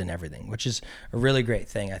involved in everything, which is a really great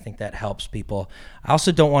thing. I think that helps people. I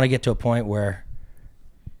also don't want to get to a point where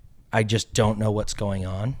I just don't know what's going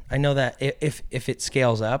on. I know that if it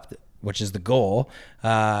scales up, which is the goal,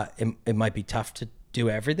 it might be tough to do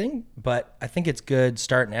everything, but I think it's good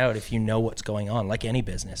starting out if you know what's going on, like any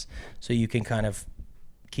business, so you can kind of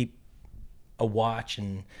keep a watch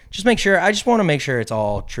and just make sure. I just want to make sure it's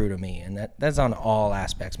all true to me, and that's on all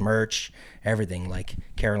aspects, merch, everything. Like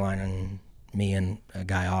Caroline and me and a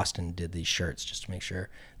guy Austin did these shirts just to make sure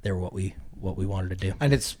they were what we wanted to do.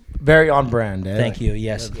 And it's very on brand. Eh? Thank you.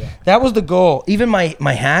 Yes, that was the goal. Even my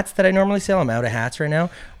hats that I normally sell, I'm out of hats right now.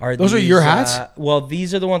 Those are your hats? Well,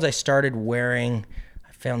 these are the ones I started wearing.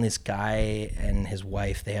 I found this guy and his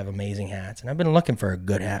wife. They have amazing hats, and I've been looking for a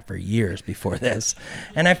good hat for years before this.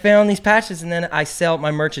 And I found these patches, and then I sell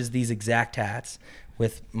my merch as these exact hats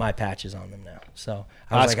with my patches on them now. So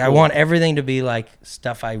I was That's like, I cool. want everything to be like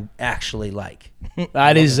stuff I actually like.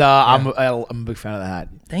 That is, I'm a big fan of the hat.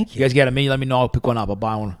 Thank you. You guys get a mini? Let me know. I'll pick one up. I'll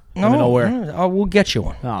buy one. Let me know where. No, we'll get you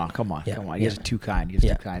one. Oh, come on. Yeah, Come on. You guys yeah. are too kind. You guys are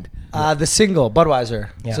Yeah. too kind. The single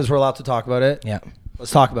Budweiser. Yeah. Since we're allowed to talk about it, Yeah.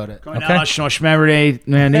 let's talk about it. Okay. Schmoshmember,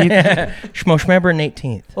 man. Schmoshmember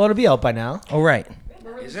 18th. Well, it'll be out by now. Oh, right.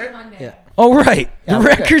 Is it? Yeah. Oh, right. The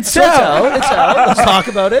record's So it's out. out. It's out. Let's talk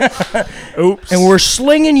about it. Oops. And we're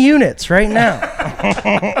slinging units right now.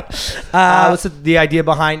 What's the idea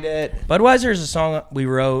behind it? Budweiser is a song we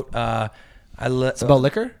wrote. It's about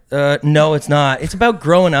liquor. No, it's not. It's about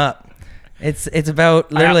growing up. It's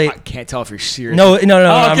about literally. I can't tell if you're serious. No. Okay.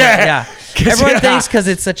 Yeah. 'Cause, Everyone yeah. thinks because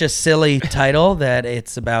it's such a silly title that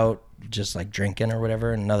it's about just like drinking or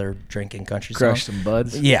whatever, another drinking country Crush song. some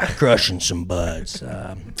buds. Yeah, crushing some buds.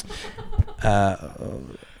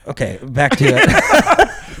 Okay, back to it.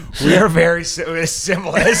 We are very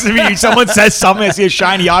similar. I mean, someone says something, I see a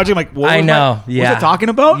shiny object. I'm like, what I was know. What Yeah. was it talking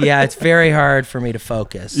about? Yeah, it's very hard for me to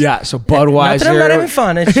focus. Yeah. So Not Budweiser. that I'm not having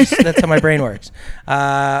fun. It's just that's how my brain works.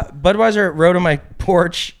 Budweiser wrote on my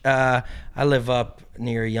porch. I live up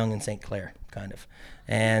near Yonge and St. Clair, kind of.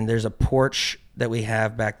 And there's a porch that we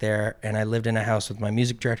have back there. And I lived in a house with my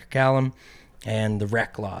music director, Callum, and the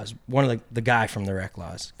Wreck Laws, one of the guy from the Wreck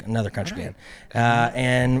Laws, another country band.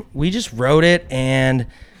 And we just wrote it, and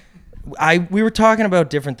we were talking about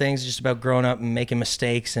different things, just about growing up and making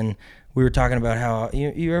mistakes, and we were talking about how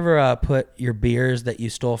you ever put your beers that you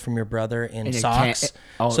stole from your brother in you socks can't-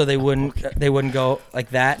 oh, so they wouldn't go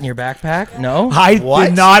like that in your backpack? No, I What?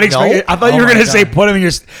 did not expect No? it. I thought Oh you were my going to say God. put him in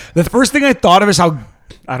your. The first thing I thought of is how.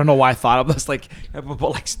 I don't know why I thought of this. Like, put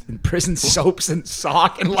like in prison soaps and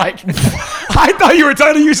sock and like. I thought you were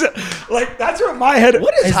trying to use it. Like, that's what my head.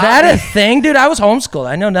 What is that a thing, dude? I was homeschooled.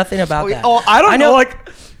 I know nothing about that. Oh, I don't know. Like,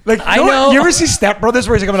 I you know. You ever see Step Brothers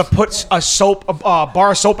where he's like, I'm going to put a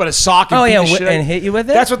bar of soap in a sock and Oh, beat yeah, the shit out- and hit you with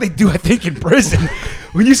it? That's what they do, I think, in prison.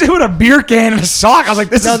 When you say with a beer can and a sock, I was like,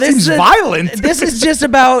 this seems violent. This is just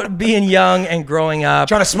about being young and growing up.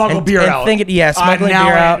 Trying to smuggle and, beer and out. Smuggling now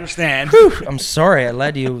beer I out. understand. Whew, I'm sorry I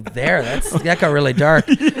led you there. That got really dark.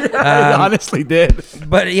 I honestly did.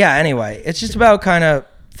 But yeah, anyway, it's just about kind of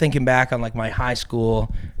thinking back on like my high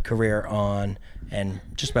school career on and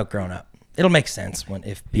just about growing up. It'll make sense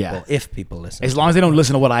if people listen. As long as they don't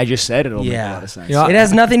listen to what I just said, it'll make a Yeah, lot of sense. You know, it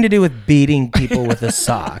has nothing to do with beating people with a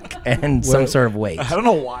sock and some sort of weight. I don't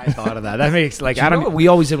know why I thought of that. That makes like You I know don't. what we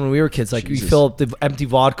always did when we were kids? Like Jesus. we fill up the empty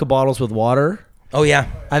vodka bottles with water, Oh yeah,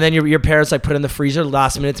 and then your parents like put it in the freezer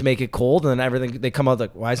last minute to make it cold, and then everything they come out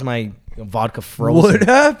like, why is my vodka frozen? what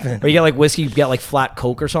happened? Or you get like whiskey, you get like flat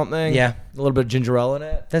Coke or something. Yeah. a little bit of ginger ale in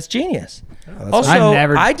it. That's genius. that's Also, I've I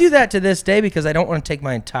never- do that to this day because I don't want to take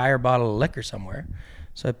my entire bottle of liquor somewhere.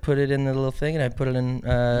 So I put it in the little thing and I put it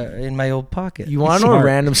in my old pocket. You want to know a Smart.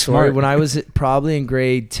 random story? Smart. When I was probably in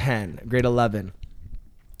grade 10, grade 11,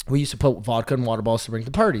 we used to put vodka in water bottles to bring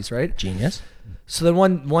to parties, right? Genius. So then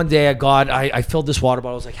one day I filled this water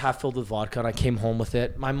bottle. It was like half filled with vodka, and I came home with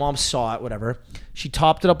it. My mom saw it, whatever. She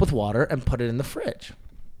topped it up with water and put it in the fridge.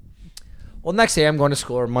 Well, next day I'm going to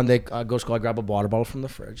school, or Monday I go to school. I grab a water bottle from the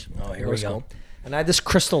fridge. Oh, here Go we to go. school. And I had this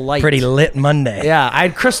Crystal Light. Pretty lit Monday. Yeah, I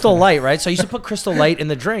had Crystal Light, right? So I used to put Crystal Light in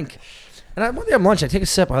the drink. And one day at lunch, I take a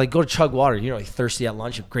sip. I like go to chug water. You know, like thirsty at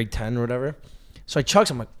lunch, at grade 10 or whatever. So I chug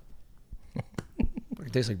some. I'm like,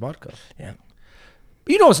 it tastes like vodka. Yeah.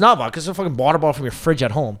 But you know it's not vodka. It's a fucking water bottle from your fridge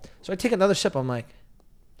at home. So I take another sip. I'm like,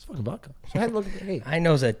 it's fucking vodka. So I had to look at hey, I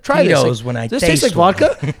know that try this. Tito's Like, when I does taste this taste like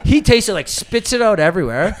vodka? He tastes it like spits it out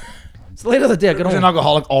everywhere. So later the day, I get He was an home.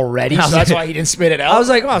 alcoholic already, so that's why he didn't spit it out. I was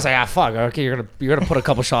like, fuck. Okay, you're gonna put a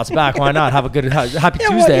couple shots back. Why not? Have a good happy Yeah,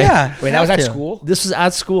 well, Tuesday. yeah. wait, that was Have at to. school. This was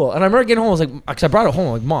at school, and I remember getting home. I was like, because I brought it home.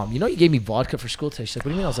 I'm like, Mom, you know, you gave me vodka for school today. She's like, what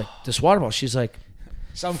do you mean? I was like, this water bottle. She's like,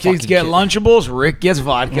 Some kids Fucking get kid. Lunchables. Rick gets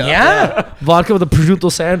vodka. Yeah. vodka with a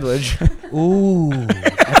prosciutto sandwich. Ooh,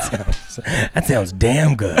 that sounds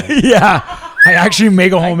damn good. Yeah. I actually may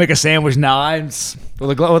go home and make a sandwich now.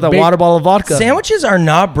 with a Big- water bottle of vodka. Sandwiches are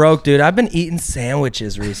not broke, dude. I've been eating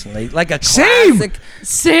sandwiches recently, like a Same. classic,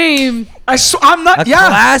 Same. I'm not. a Yeah.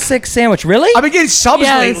 classic sandwich. Really? I've been getting subs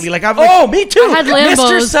Yes. lately. Like I've like, Oh, me too. I had Mr.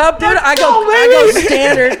 Lambos. Sub, dude. I go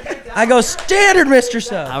standard. I go standard, Mr.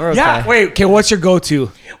 Sub. yeah. Wait. Okay. What's your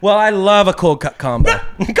go-to? Well, I love a cold cut combo.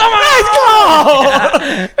 Come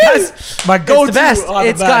on, That's my go-to. it's the best. Oh, the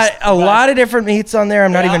It's best. got a lot of different meats on there.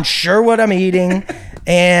 I'm not Yeah. even sure what I'm eating.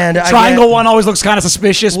 And I Triangle get- one always looks kind of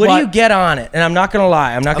suspicious. What but do you get on it? And I'm not gonna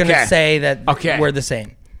lie. I'm not Okay. gonna say that Okay. we're the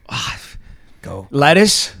same. Go,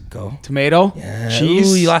 Lettuce, go. tomato,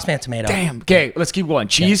 cheese. Ooh, you lost me at tomato. Damn. Okay. Let's keep going.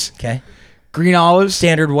 Cheese, Okay. green olives.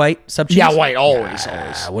 Standard white sub cheese. Yeah, white always,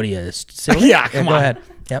 always. What are you? Silly? Yeah, come Go on. ahead.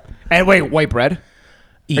 Yep. And wait, white bread. Are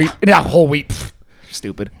you, yeah, whole wheat. Pfft,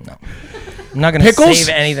 stupid. No. I'm not gonna Pickles? save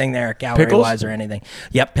anything there, calorie Pickles? wise or anything.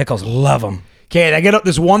 Yep, pickles. Love them. Okay, I get up.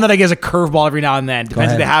 There's one that I get as a curveball every now and then.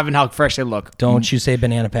 Depends if they ahead. have and how fresh they look. Don't you say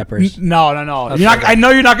banana peppers? No. You're not, I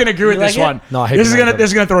know you're not gonna agree with like this it? one. No, I hate this is banana gonna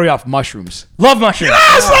this is gonna throw you off. Mushrooms. Love mushrooms.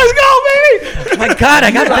 Yes, let's go, baby. Oh my god,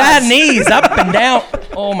 I got bad knees up and down.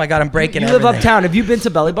 Oh my god, I'm breaking You live everything. uptown. Have you been to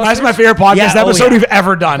Belly Busters? That's my favorite podcast Yeah, oh, episode yeah. we've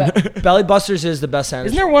ever done. Belly Busters is the best sandwich.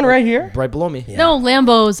 Isn't there one right here? right below me? No,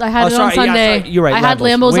 Lambos. I had Oh, it sorry, on yeah, Sunday. sorry. You're right, I had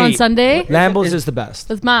Lambos. Lambos on Wait. Sunday Lambos is the best.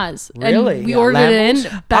 with Maz. Really? And we Yeah, ordered it Lambos?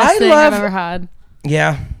 in. Best I thing love- I've ever had.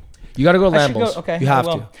 Yeah. You got to go to I should Lambos. go- okay. You I have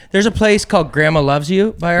will. to. There's a place called Grandma Loves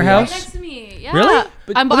You by our Right house. next to me. Yeah. Really?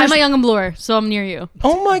 I'm a Young and Bloor, so I'm near you.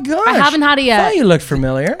 Oh my gosh. I haven't had it yet. Thought you looked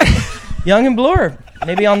familiar. Young and Bloor.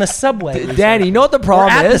 Maybe on the subway. Danny, you know what the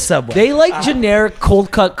problem at the is? Subway. They like generic cold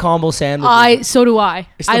cut combo sandwiches. So do I.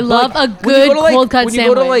 It's I the love bug. a When you good go to, like- cold cut when you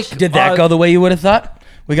sandwich. go to, like, Did that go the way you would have thought?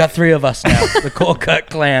 We got 3 of us now. The cold cut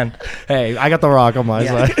clan. Hey, I got the rock on my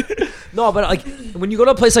Yeah. side. No, but like when you go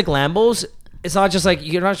to a place like Lambos, it's not just like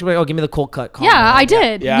you're not just like, oh, give me the cold cut combo. Yeah, I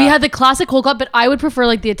did. Yeah. We had the classic cold cut, but I would prefer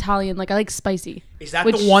like the Italian. Like I like spicy. Is that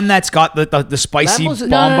Which- the one that's got the spicy Lambos- bomb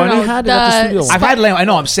No, bunny? no, I had it at the the studio. I've had lamb. I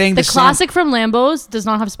know. I'm saying The the same- classic from Lambos does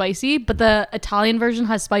not have spicy, but the Italian version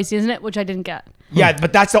has spicy, isn't it? Which I didn't get. Yeah,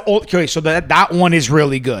 but that's the old. Okay, so that one is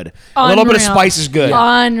really good. A little bit of Unreal. spice is good.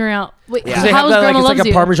 Unreal. Wait, Because they have how's that, like, Grandma it's Loves like a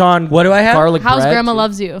You? Parmesan. What do I have? Garlic How's bread. Grandma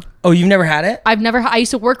Loves You? Oh, you've never had it? I've never. I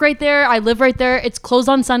used to work right there. I live right there. It's closed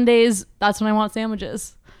on Sundays. That's when I want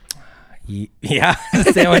sandwiches. Yeah,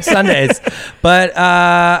 sandwich Sundays. But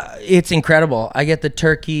it's incredible. I get the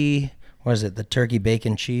turkey, what is it? The turkey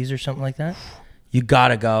bacon cheese or something like that. You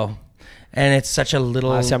gotta go. and it's such a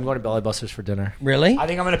little. See, I'm going to Belly Busters for dinner. Really? I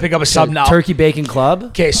think I'm gonna pick up a sub now. Turkey Bacon Club.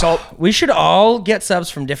 Okay, so We should all get subs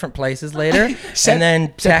from different places later, send, and then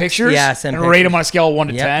send text, pictures. Yeah, send and pictures. rate them on a scale of 1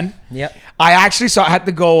 to Yep. 10. Yep. I actually I had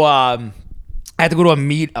to go. I had to go to a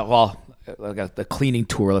meet. Like the cleaning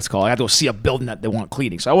tour, let's call it. I had to go see a building that they want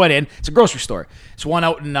cleaning. So I went in. It's a grocery store. It's one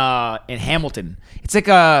out in Hamilton. It's like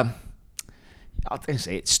a. I'll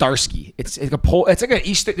say it, Starsky. It's like it's like an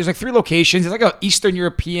Eastern. There's like 3 locations. It's like a Eastern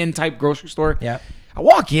European type grocery store. Yeah. I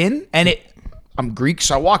walk in and I'm Greek,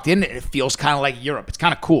 so I walked in and it feels kind of like Europe. It's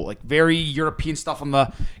kind of cool, like very European stuff on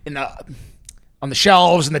the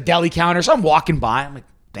shelves and the deli counter. So I'm walking by. I'm like,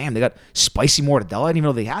 damn, they got spicy mortadella. I didn't even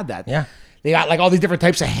know they had that. Yeah. They got like all these different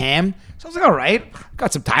types of ham. So I was like, all right,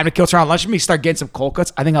 got some time to kill. It's around lunch. Let me start getting some cold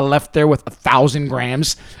cuts. I think I left there with 1,000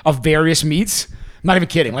 grams of various meats. I'm not even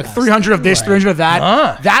kidding. Like 300 of this, 300 of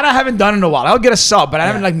that. That I haven't done in a while. I'll get a sub, but I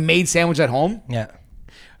haven't like made sandwich at home. Yeah.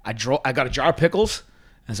 I got a jar of pickles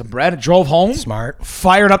and some bread. I drove home. Smart.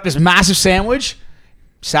 Fired up this massive sandwich.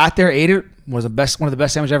 Sat there, ate it. Was one of the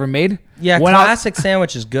best sandwiches I ever made. Yeah, Went out- classic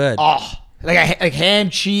sandwich is good. Oh, like ham,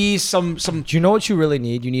 cheese, some. Do you know what you really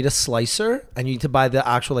need? You need a slicer, and you need to buy the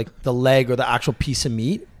actual like the leg or the actual piece of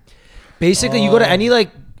meat. Basically, you go to any like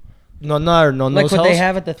nonna or nonno's like what house. they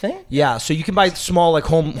have at the thing? Yeah, so you can buy small like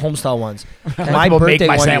home style ones. My people make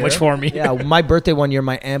my one sandwich year- for me. Yeah, my birthday one year,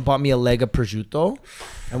 my aunt bought me a leg of prosciutto,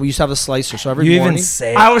 and we used to have a slicer. So every You morning, even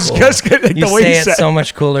say it I was cool. just gonna You the way say you it said so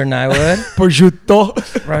much cooler than I would. prosciutto.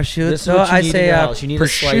 This is Prosciutto. what you I need say in your house. You need a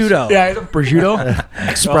prosciutto. Yeah, it's a prosciutto.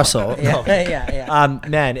 espresso. Yeah, No. yeah.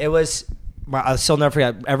 Man, it was. I'll still never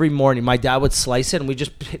forget. Every morning, my dad would slice it, and we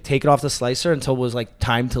just take it off the slicer until it was like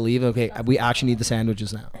time to leave. Okay, we actually need the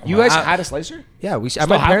sandwiches now. You guys had a slicer? Yeah, at Still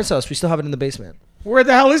my have parents' house, we still have it in the basement. Where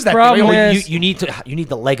the hell is that? Problem thing? is- You need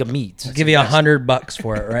the leg of meat. I'll give you $100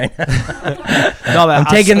 for it, right? No, I'm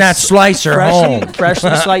taking that slicer home.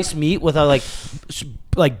 freshly sliced meat with a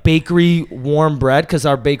like bakery warm bread, because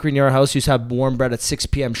our bakery near our house used to have warm bread at 6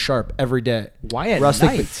 p.m. sharp every day. Why at Rustic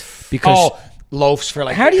night? because Loaves for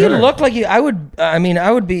like. How do you dinner. look like you? I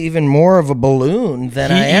would be even more of a balloon than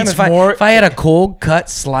He I am eats if I more- if I had a cold cut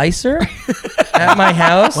slicer at my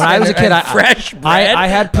house. when I was a kid, fresh bread. I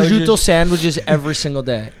had was prosciutto just- sandwiches every single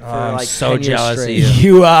day. For I'm like so 10 years jealous of straight.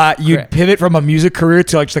 you. You'd Correct. pivot from a music career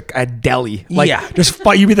to like just like a deli. Like Yeah. just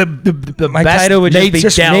fight. You'd be the My best. title would just be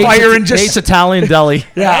just deli. fire and Nate's just Italian deli.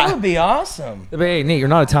 That yeah. would be awesome. Hey, Nate, you're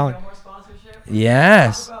not Italian. No more sponsorship.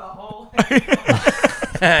 Yes. About a whole.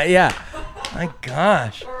 Yeah. My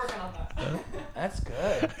gosh, We're working on that. that's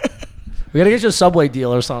good. We gotta get you a Subway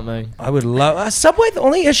deal or something. I would love Subway. The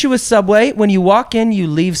only issue with Subway, when you walk in, you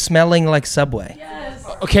leave smelling like Subway. Yes.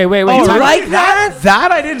 Okay, wait. Oh, time, like that?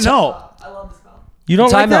 That I didn't know. I love the smell. You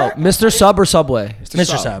don't like time out. that, Mr. Sub or Subway?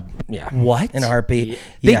 Mr. Sub? Yeah. What? In a heartbeat.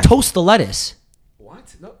 They Yeah. toast the lettuce.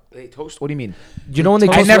 What? No, they toast. What do you mean? You know when they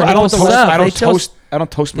I toast never. the I don't lettuce? toast. sub. I They don't toast. I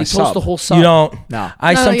don't toast They my toast sub. the whole sub. You don't. No.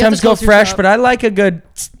 I No, you have sometimes to go toast your fresh, sub. but I like a good.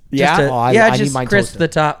 Yeah? Just Oh, I yeah, need just mine crisp toasted. the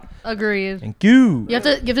top. Agreed. Thank you. You have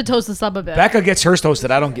to toast the sub a bit. Becca gets hers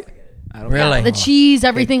toasted. I don't get. I don't Really? The cheese,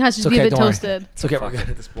 everything has to It's be a okay, bit don't worry. toasted. It's okay. We're good.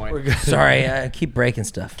 at this point. We're good. Sorry, I keep breaking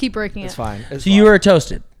stuff. Keep breaking It's it. fine. It's So you fine. were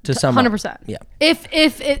toasted to some 100%. Yeah. If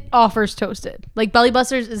it offers toasted, like Belly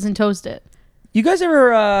Busters isn't toasted. You guys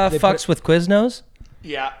ever They fucks with Quiznos?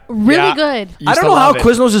 Yeah. Really Yeah. good. I don't know how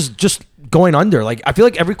Quiznos is just going under. Like I feel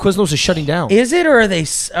like every Quiznos is shutting down. Is it, or are they?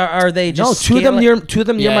 Are they No, just two of them near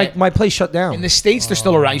Yeah. my place shut down. In the States, they're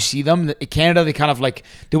still around. You see them. In Canada, they kind of like.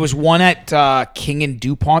 There was one at King and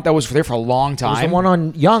DuPont that was there for a long There's time. the one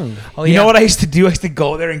on Young. Oh, You yeah. know what I used to do? I used to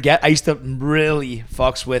go there and get. I used to really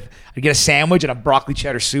fucks with. I'd get a sandwich and a broccoli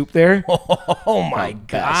cheddar soup there. Oh my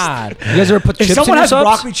god! You guys ever put If chips someone in your has subs?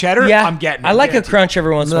 broccoli cheddar, Yeah, I'm getting. I it, like a guaranteed. crunch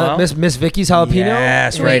every once in a while. Miss Vicky's jalapeno.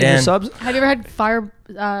 Yes, in right your in. subs. Have you ever had Firehouse.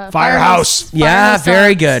 Yeah, Firehouse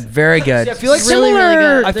very subs? good, very good. I feel like Really, really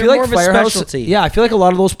good. I They're feel like more of a Firehouse. specialty. Yeah, I feel like a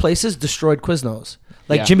lot of those places destroyed Quiznos.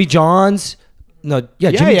 Like Yeah. Jimmy John's. No,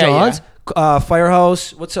 Yeah, Jimmy yeah, John's.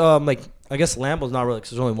 Firehouse. What's like? I guess Lambo's not really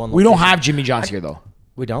because there's only one. We don't location. have Jimmy John's here though.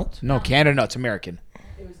 We don't. No, Canada. No, it's American.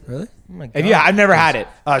 Really? Oh my Have you? I've never had it.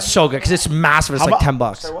 So good because it's massive. It's How like mu-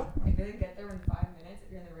 $10. Sorry, what? If they get there in 5 minutes,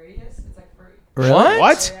 if you're in the radius, it's like free. Really? What?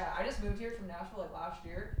 What? So, yeah, I just moved here from Nashville like last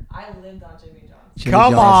year. I lived on Jimmy John's. Jimmy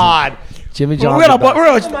Come John's. on. Jimmy We're John's. gonna, the best.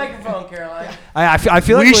 we're gonna- microphone, Caroline. I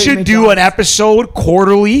feel like we what should Jimmy do an John's- episode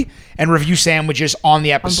quarterly and review sandwiches on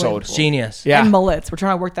the episode. Unbelievable. Genius. Yeah. And mullets. We're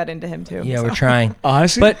trying to work that into him too. Yeah, so. we're trying.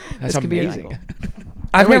 Honestly, But that's this could be an amazing. angle.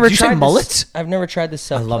 I've Wait, never did you say tried mullets? I've never tried this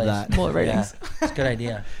sub. I love place. that. Mullet Yeah, ratings. it's a good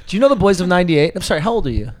idea. Do you know the Boys of '98? I'm sorry. How old are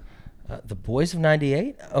you? The Boys of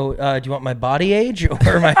 '98. Oh, do you want my body age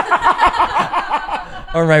or my?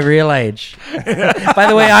 or my real age. By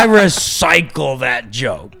the way, I recycle that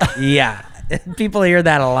joke. Yeah. People hear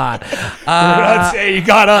that a lot. I'd say you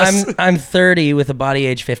got us. I'm 30 with a body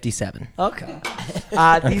age 57. Okay.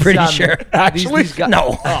 I'm pretty sure. Actually,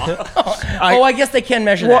 No. Oh, I guess they can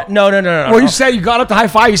measure that. No. Well, you said you got up to high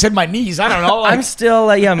five. You said my knees. I don't know. Like, I'm still,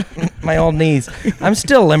 my old knees. I'm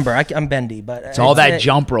still limber. I'm bendy, but it's all that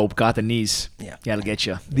jump rope got the knees. Yeah. That'll get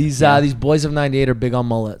you. These boys of 98 are big on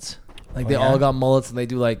mullets. Like they all got mullets and they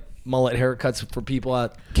do like mullet haircuts for people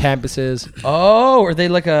at campuses. Oh, are they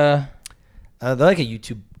like a? They're like a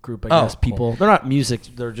YouTube group, I guess. Cool. People. They're not music.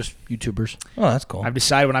 They're just YouTubers. Oh, that's cool. I've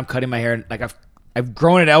decided when I'm cutting my hair, like I've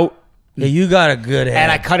grown it out Yeah, you got a good head.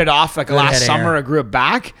 and I cut it off like Good last head of summer. hair. I grew it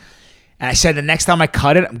back, and I said the next time I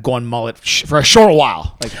cut it, I'm going mullet for a short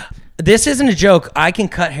while. Like, This isn't a joke. I can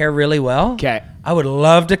cut hair really well. okay, I would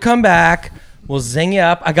love to come back. We'll zing you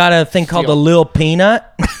up. I got a thing called Deal. the Lil Peanut.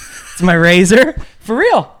 It's my razor. For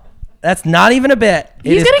real. That's not even a bit. It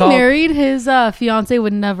He's is getting called- married. His fiance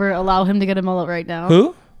would never allow him to get a mullet right now.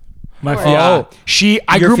 Who? my Oh.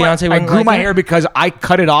 I Your grew my fiance I wouldn't grew like my it? hair because I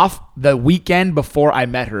cut it off the weekend before I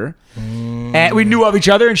met her, and we knew of each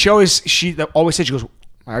other. And she always said, she goes,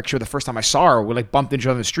 actually the first time I saw her, we like bumped into each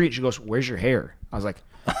other on the street. She goes, "Where's your hair?" I was like,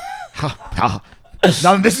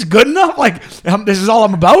 "Now this is good enough. Like this is all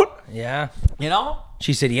I'm about." Yeah. You know.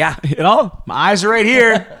 She said, yeah. You know, my eyes are right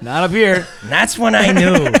here, not up here. And that's when I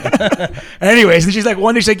knew. Anyways, and she's like,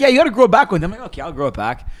 one day she's like, "Yeah, you got to grow it back with them." I'm like, "Okay, I'll grow it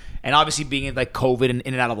back." And obviously, being in like COVID and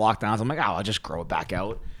in and out of lockdowns, I'm like, "Oh, I'll just grow it back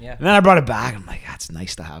out." Yeah. And then I brought it back. I'm like, "That's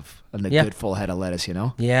nice to have a Yeah. good full head of lettuce," you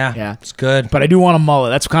know? Yeah. Yeah. It's good. But I do want a mullet.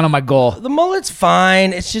 That's kind of my goal. The mullet's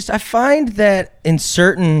fine. It's just I find that in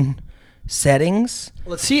certain settings,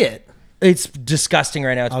 Let's see it. it's disgusting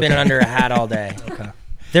right now. It's been under a hat all day. Okay.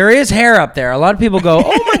 There is hair up there. A lot of people go,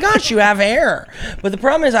 "Oh my gosh, you have hair." But the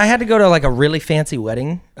problem is I had to go to like a really fancy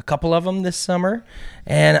wedding, a couple of them this summer,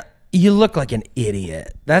 and you look like an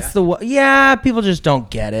idiot. That's yeah, people just don't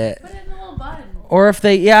get it. Put it in a little bun. Or if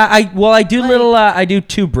they I do little I do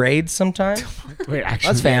 2 braids sometimes. Wait, actually,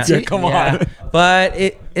 That's fancy. Yeah, come Yeah. on. But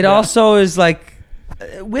it also is like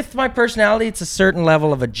with my personality, it's a certain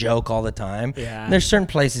level of a joke all the time. Yeah. There's certain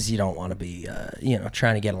places you don't want to be,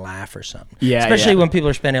 trying to get a laugh or something. Yeah, Especially yeah. when people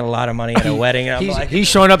are spending a lot of money at a wedding. And I'm like, He's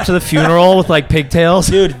showing up to the funeral with like pigtails.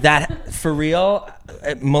 dude, that for real,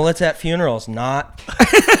 mullets at funerals, not.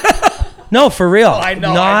 No, for real,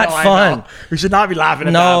 not fun. We should not be laughing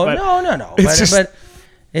at No, that. but no. it's just- But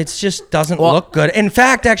it just doesn't look good. In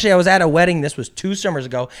fact, actually, I was at a wedding. This was 2 summers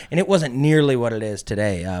ago, and it wasn't nearly what it is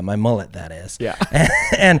today. My mullet, that is. Yeah.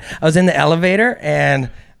 And I was in the elevator, and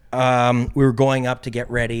we were going up to get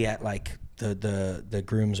ready at like the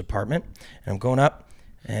groom's apartment, and I'm going up.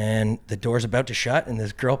 And the door's about to shut, and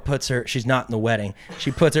this girl puts her. She's not in the wedding.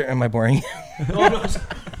 She puts her. Am I boring?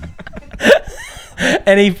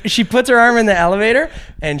 And she puts her arm in the elevator,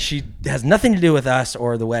 and she has nothing to do with us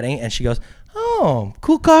or the wedding. And she goes, "Oh,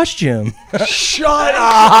 cool costume!" Shut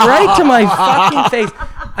up. Right to my fucking face.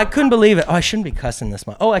 I couldn't believe it. Oh, I shouldn't be cussing this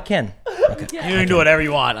much. Oh, I can. Okay. You can do whatever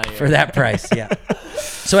you want. For that price, yeah.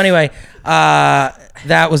 So anyway,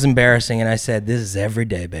 that was embarrassing, and I said, "This is every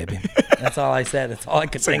day, baby." That's all I said. That's all I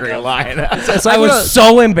could think Great of. line. It's I like when a- was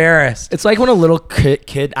so embarrassed. It's like when a little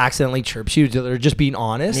kid accidentally chirps you. They're just being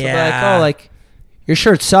honest. They're like, Yeah. "Oh, like your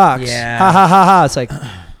shirt sucks." Yeah. Ha ha ha ha. It's like,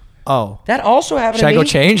 oh, That also happened should to I me. go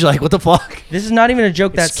change? Like, what the fuck? This is not even a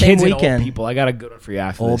joke. That It's same kids and old weekend. people. I got a good one for you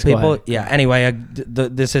after Old this. Go people, ahead. yeah. Anyway,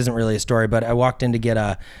 this isn't really a story, but I walked in to get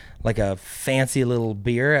a fancy little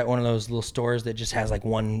beer at one of those little stores that just has like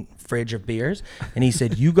one fridge of beers, and he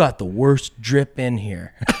said, "You got the worst drip in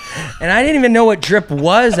here," and I didn't even know what drip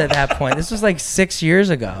was at that point. This was like 6 years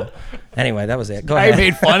ago. Anyway, that was it. Go I ahead.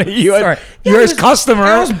 made fun of you. Sorry. You're Yeah, his it was- customer.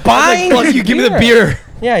 I was buying. Fuck his you, give me the beer.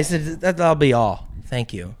 Yeah, he said that'll be all.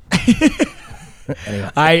 Thank you.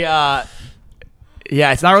 Anyway.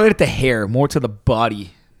 Yeah, it's not related to hair, more to the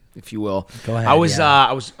body, if you will. Go ahead, I was yeah.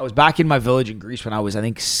 I was back in my village in Greece when I was, I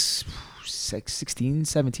think, 16,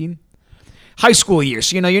 17. High school years.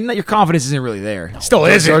 So, your confidence isn't really there. Still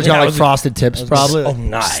isn't. George You got know, like frosted tips, probably. Oh,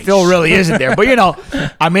 nice. Still really isn't there. But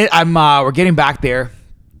we're getting back there,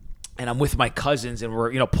 and I'm with my cousins, and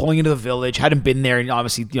we're pulling into the village. Hadn't been there in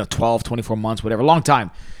obviously 12, 24 months, whatever, long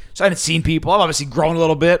time. So I hadn't seen people. I've obviously grown a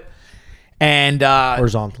little bit, and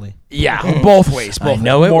Horizontally. yeah, both ways. Both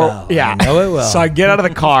know it More- well. Yeah, I know it well. So I get out of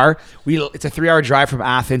the car. It's a 3-hour drive from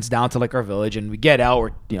Athens down to like our village, and we get out. We're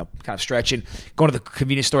kind of stretching, going to the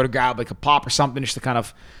convenience store to grab like a pop or something, just to kind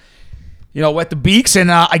of wet the beaks.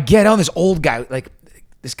 And I get out. And this old guy, like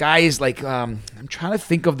this guy is like I'm trying to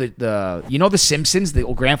think of the the Simpsons, the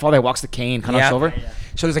old grandfather that walks the cane, kind of Yeah. over.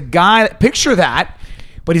 So there's a guy. Picture that.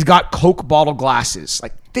 but he's got Coke bottle glasses,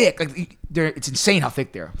 like thick. Like it's insane how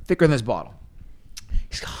thick they're. Thicker than this bottle.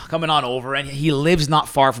 He's coming on over, and he lives not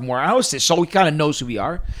far from where our house is, so he kind of knows who we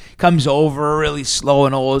are. Comes over really slow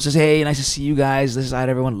and old, says, "Hey, nice to see you guys." This side,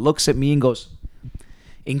 everyone looks at me and goes,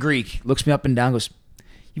 in Greek, looks me up and down, goes,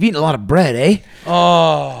 "You've eaten a lot of bread, eh?"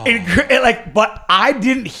 Oh. But I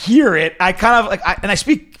didn't hear it. I kind of and I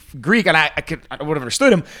speak Greek, and I would have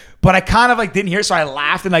understood him, but I kind of didn't hear it, so I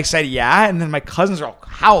laughed and said, "Yeah," and then my cousins are all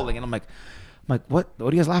howling, and I'm like, what do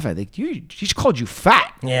you guys laugh at? He just called you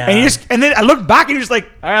fat. Yeah. And then I look back and he's just like,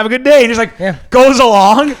 "All right, have a good day," and just goes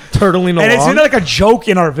along, Turtling along. and it's like a joke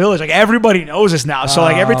in our village. Like everybody knows this now. So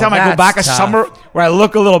every time I go that's back a tough. summer where I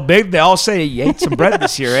look a little big, they all say, "You ate some bread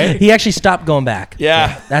this year, eh?" He actually stopped going back.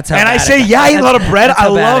 Yeah. That's how And I bad say, it got. "Yeah, I eat a lot of bread. That's I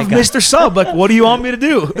how bad love it got. Mr. Sub. Like, what do you want me to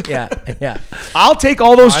do?" Yeah. I'll take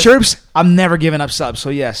all those chirps. I'm never giving up subs.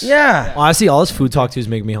 So yes. Yeah. Honestly, all this food talk to is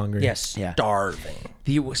making me hungry. Yes. Yeah. Starving.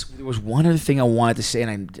 There was one other thing I wanted to say,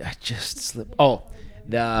 and I just slipped. Oh,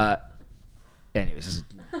 anyways, this is,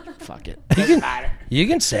 fuck it. Doesn't matter. You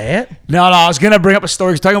can say it. No, I was gonna bring up a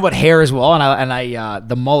story. He's talking about hair as well, and I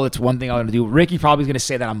the mullet's one thing I want to do. Ricky probably is gonna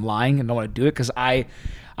say that I'm lying and don't want to do it because I've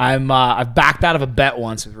backed out of a bet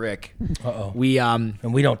once with Rick. Uh-oh. We And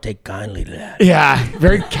we don't take kindly to that. Yeah,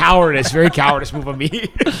 very cowardice move on me.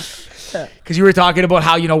 Because you were talking about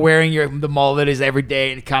how wearing the mullet is every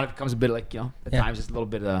day, and it kind of becomes a bit at times it's a little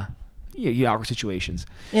bit awkward situations.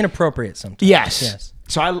 Inappropriate sometimes. Yes.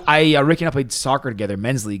 So Ricky and I played soccer together,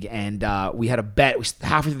 men's league, and we had a bet.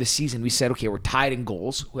 Halfway through the season, we said, okay, we're tied in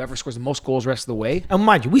goals. Whoever scores the most goals the rest of the way. And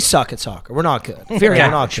mind you, we suck at soccer. We're not good. Very We're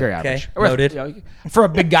average. not Very good. average. Noted. For a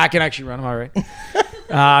big guy, can actually run. Am I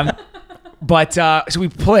right? But so we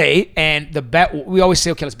play, and the bet. We always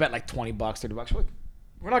say, okay, let's bet like $20, $30.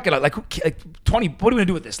 We're not gonna like 20. What are we gonna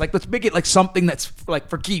do with this? Like, let's make it like something that's like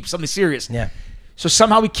for keeps, something serious. Yeah. So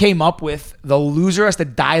somehow we came up with the loser has to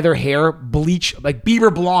dye their hair bleach, like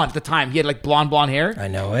Bieber blonde at the time. He had like blonde hair. I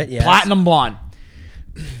know it. Yes. Platinum blonde.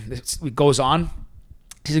 It goes on.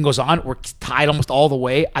 Season goes on. We're tied almost all the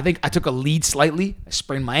way. I think I took a lead slightly. I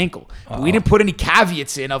sprained my ankle. But we didn't put any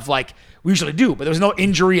caveats in of like we usually do, but there was no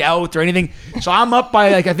injury out or anything. So I'm up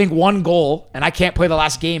by I think 1 goal, and I can't play the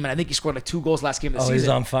last game. And I think he scored like 2 goals last game of the season. He's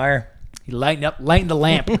on fire. He lightened the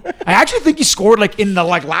lamp. I actually think he scored like in the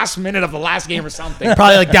last minute of the last game or something.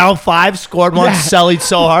 Probably like down 5, scored one, Yeah. sellied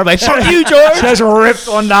so hard. Like, fuck you, George. Just ripped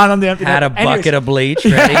one down on the empty Had a net. Anyways, bucket of bleach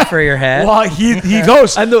ready for your head. Well, he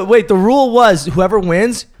goes. And the rule was whoever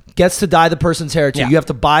wins gets to dye the person's hair too. Yeah. You have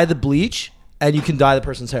to buy the bleach, and you can dye the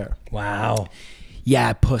person's hair. Wow. Yeah,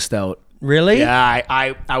 I pussed out. Really? Yeah,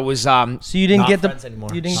 I was So you didn't Not get friends anymore.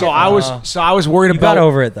 You didn't so get, I was worried You about got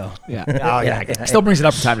over it though. Yeah. Oh, yeah. Still brings it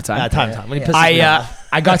up from time to time. Time. When he pisses me off.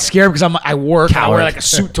 I got scared because I work. I wear Coward. like a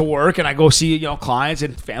suit to work, and I go see clients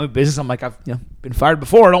and family business. I'm like, I've been fired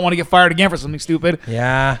before. I don't want to get fired again for something stupid.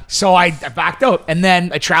 Yeah. So I backed out, and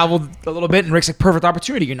then I traveled a little bit, and Rick's like, perfect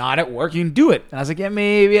opportunity. You're not at work, you can do it. And I was like, yeah,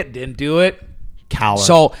 maybe. I didn't do it. Coward.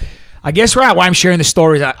 So I guess why I'm sharing the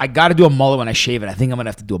story is I got to do a mullet when I shave it. I think I'm gonna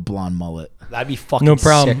have to do a blonde mullet. That'd be fucking No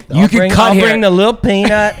problem. sick, though. You can cut I'll hair. bring the little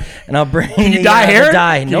peanut, and I'll bring. you the, dye hair? the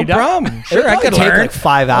dye. Can No you dye? problem. Sure, I It'd could probably take learn. like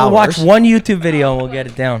 5 I'll watch hours. one YouTube video and we'll get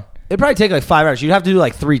it down. It'd probably take like 5 hours. You'd have to do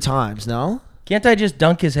like 3 times, no? Can't I just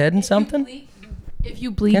dunk his head in something? If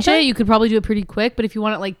you bleach Can't I? it, you could probably do it pretty quick. But if you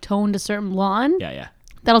want it like toned a certain blonde, Yeah.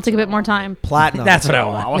 that'll take a bit more time. Platinum. That's what I I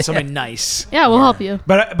want. want something nice. Yeah, we'll help you.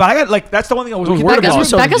 But I got like that's the one thing I was always worried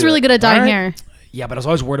Becca's, about. Becca's really good at dyeing All right. hair. Yeah, but I was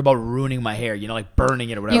always worried about ruining my hair. Like burning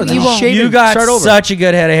it or whatever. You won't. Shave You it, got start over. such a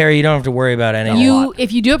good head of hair. You don't have to worry about anything.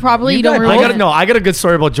 If you do it properly, You you don't got- ruin it. I got a good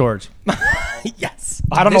story about George. Yes.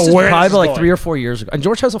 I don't This know is where probably this is like going. 3 or 4 years ago. And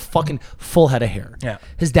George has a fucking full head of hair. Yeah.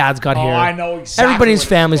 His dad's got hair. I know exactly Everybody in his what it's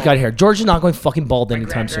family's got called. hair. George is not going fucking bald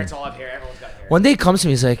anytime soon. Grandparents all have hair. Everyone's got hair. One day he comes to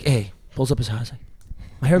me, he's like, hey, pulls up his hat. He's like,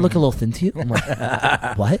 my hair look a little thin to you? I'm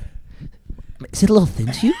like, what? Is it a little thin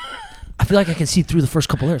to you? I feel like I can see through the first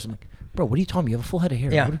couple layers. I'm like, bro, what are you talking about? You have a full head of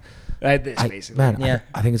hair. Yeah. What- Right, this basically. Man, Yeah.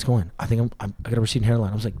 I think it's going. I think I got a receding hairline.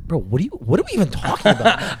 I was like, bro, what are we even talking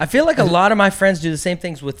about? I feel like a lot of my friends do the same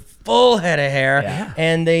things with full head of hair, Yeah.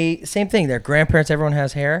 and same thing. Their grandparents, everyone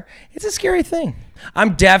has hair. It's a scary thing.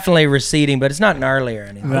 I'm definitely receding, but it's not gnarly or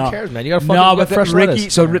anything. No. Who cares, man? You gotta fucking No, get but fresh Ricky.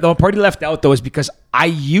 lettuce. So the part he left out though is because I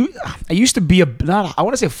used to be I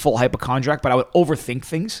want to say full hypochondriac, but I would overthink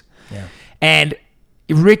things. Yeah. And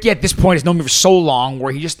Ricky at this point has known me for so long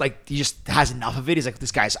where he just has enough of it. He's like,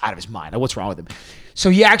 this guy's out of his mind. Like, what's wrong with him? So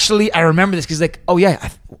he actually, I remember this because he's like, oh yeah,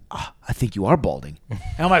 I think you are balding. And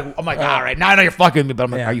I'm like, all right, now I know you're fucking with me, but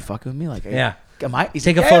I'm like, Yeah. are you fucking with me? Like, Yeah. am I? He's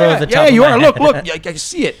Take like, a photo of the top Yeah, of you my are. head." Look, I can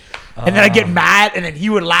see it. And then I get mad, and then he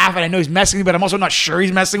would laugh, and I know he's messing with me, but I'm also not sure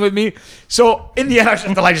he's messing with me. So in the end,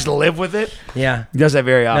 I just live with it. Yeah. He does that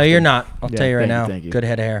very often. No, you're not. I'll Yeah, tell you right thank you, now. thank you. Good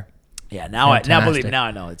head of hair. Yeah, now I believe Fantastic. now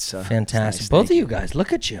I know it's Fantastic. it's nice. Both Thank of you guys,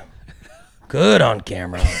 look at you. Good on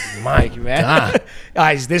camera. My man. God.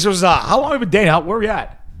 Guys, this was how long have we been dating? Where are we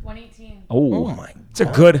at? 118. Oh my. It's a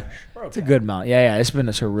good amount. Yeah. It's been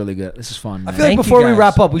really good. This is fun. I Man. feel like Thank you, before we guys.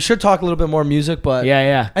 wrap up, we should talk a little bit more music. But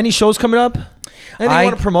Yeah. any shows coming up? Anything I- you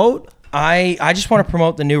want to promote? I just want to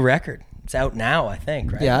promote the new record. It's out now, I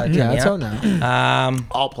think, right? Yeah, Like, it's out now.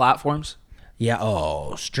 All platforms. Yeah.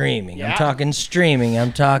 Oh, streaming. Yeah. I'm talking streaming.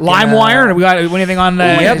 I'm talking LimeWire. We got anything on?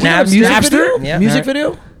 Yep, Napster. Yeah. Music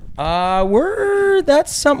video.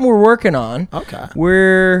 That's something we're working on. Okay.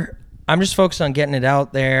 I'm just focused on getting it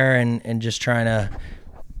out there and just trying to,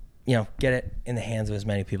 get it in the hands of as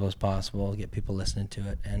many people as possible, get people listening to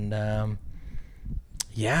it. And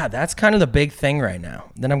yeah, that's kind of the big thing right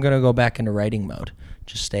now. Then I'm going to go back into writing mode.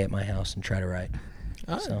 Just stay at my house and try to write.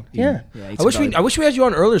 So, yeah. I wish we had you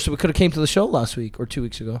on earlier so we could have came to the show last week or 2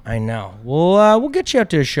 weeks ago. I know. We'll get you out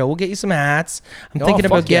to a show. We'll get you some hats. I'm Oh, thinking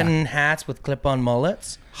about fuck yeah. getting hats with clip-on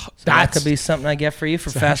mullets. So that That's- could be something I get for you for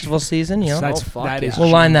festival season. That is We'll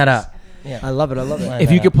line that up. I love it. Line If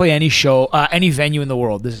that you could up. play any show, any venue in the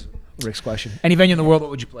world, this is Rick's question. Any venue in the world, what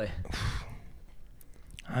would you play?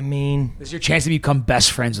 I mean, This is your chance to become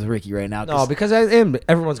best friends with Ricky right now. No, because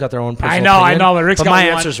everyone's got their own personal I know, opinion, but Rick's got my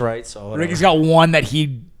one. answer's right. So whatever. Ricky's got one that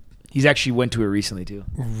he's actually went to it recently too.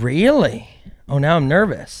 really? Oh, now I'm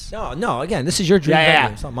nervous. No. Again, this is your dream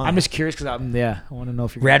venue. It's not mine. I'm just curious because I want to know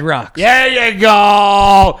if you're Red Rocks. There you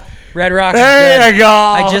go. Red Rocks. is There good. you go.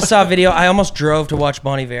 I just saw a video. I almost drove to watch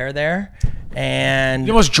Bon Iver there, and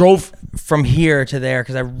You almost drove. from here to there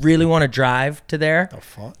because I really want to drive to there. Oh,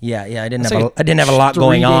 fuck. Yeah. I didn't That's have like I didn't have a lot 3-day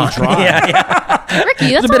going on. drive. yeah. Ricky,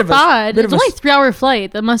 that's a bit not of a- bad. bit It's of a only s- a 3-hour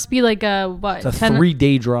flight. That must be like a what? It's a 10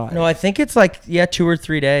 3-day drive. No, I think it's like 2 or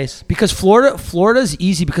 3 days. Because Florida's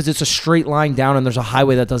easy because it's a straight line down and there's a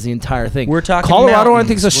highway that does the entire thing. We're talking Colorado. I mountains.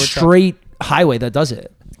 think it's a We're talking- straight highway that does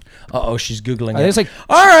it. Uh-oh, she's Googling I think it. it's like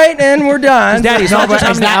all right, and we're done. Daddy, it's not just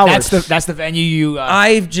how many hours. That's the venue you.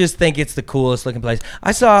 I just think it's the coolest looking place.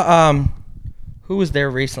 I saw who was there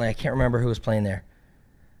recently? I can't remember who was playing there.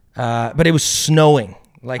 But it was snowing.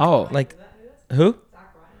 Like who?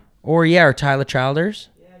 Or Tyler Childers.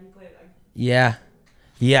 Yeah.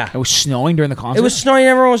 It was snowing during the concert. It was snowing.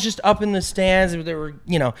 Everyone was just up in the stands. They were,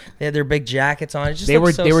 they had their big jackets on. It just They were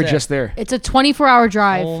looked so sick. just there. It's a 24-hour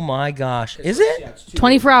drive. Oh my gosh! Is it?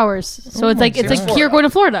 24 hours. So it's like here going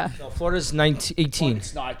to Florida. no, Florida's 18.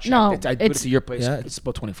 It's not. No, I put it it's- to your place. Yeah. It's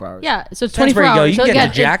about 24 hours. Yeah, so it's Depends 24 where you go. hours. You So can get to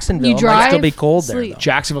again, Jacksonville. You It might drive, still be cold there, sleep. though.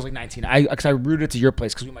 Jacksonville's like 19. Because I routed it to your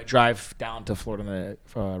place because we might drive down to Florida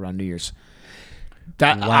around New Year's.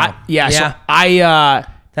 That Wow. yeah. So Yeah. I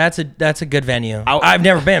That's a good venue. I'll- I've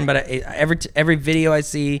never been, but every video I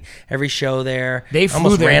see, every show there, They I flew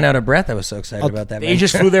almost there. ran out of breath. I was so excited about that. they venue.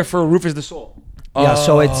 just flew there for Rufus the Soul. Yeah,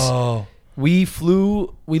 so it's Oh. we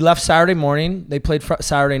left Saturday morning. They played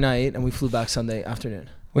Saturday night, and we flew back Sunday afternoon.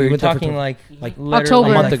 We were went there for talking two- like literally October.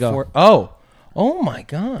 A month ago. Oh my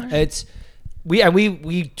gosh! It's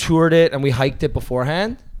we toured it and we hiked it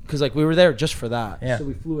beforehand because like we were there just for that. Yeah. So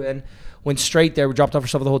we flew in, went straight there. We dropped off our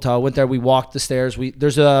stuff at the hotel. Went there. We walked the stairs.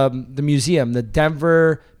 There's the museum, the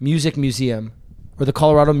Denver Music Museum, or the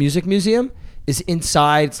Colorado Music Museum, is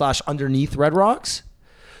inside / underneath Red Rocks.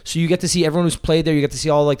 So you get to see everyone who's played there. You get to see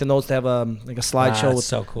all like the notes. They have like a slideshow. That's with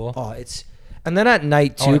so cool. Oh, it's. And then at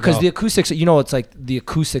night I too, wanna because go. the acoustics, it's like the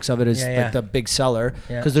acoustics of it is Yeah, yeah. like the big seller.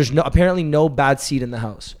 Yeah. Because there's apparently no bad seat in the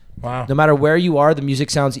house. Wow. No matter where you are, the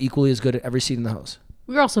music sounds equally as good at every seat in the house.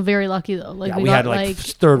 We were also very lucky though. Like Yeah, we we got had, like,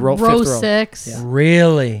 third row, fifth row. 6. Yeah.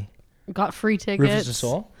 Really? Got free tickets. Rufus the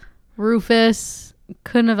Soul? Rufus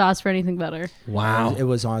couldn't have asked for anything better. Wow. It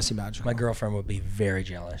was honestly magical. My girlfriend would be very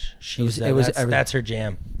jealous. That's her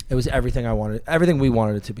jam. It was everything I wanted, everything we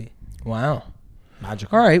wanted it to be. Wow.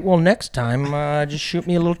 Magical. All right. Well, next time, just shoot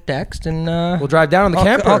me a little text and We'll drive down on the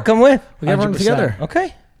camper. I'll come with. We get everyone 100%. together.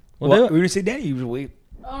 Okay. We'll Well, do we it. were gonna say Danny. You wait.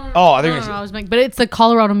 Oh, I think no, it's- no, I was making, but it's the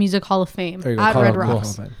Colorado Music Hall of Fame There you go. at Red Colorado.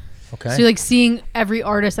 Rocks. Cool. Okay. So like seeing every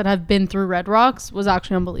artist that have been through Red Rocks was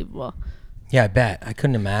actually unbelievable. Yeah, I bet. I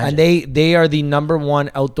couldn't imagine. And they are the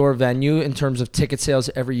 #1 outdoor venue in terms of ticket sales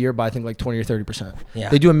every year by I think like 20 or 30%. Yeah.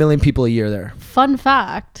 They do 1 million people a year there. Fun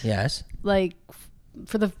fact, Yes. like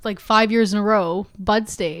for the 5 years in a row, Bud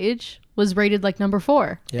Stage was rated like number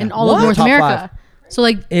 4 Yeah. in all of What? North Top America. So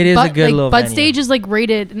like It is a good like, little Bud venue. Stage is like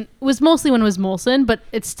rated. And it was mostly when it was Molson, but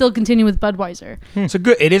it's still continuing with Budweiser. It's a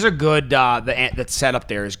good. It is a good. The setup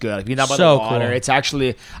there is good. Like, you're not by So the water. cool. It's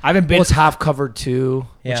actually. I haven't been. Well, it's half covered too,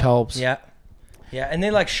 Yeah. which helps. Yeah. Yeah, and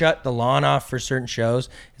they like shut the lawn off for certain shows.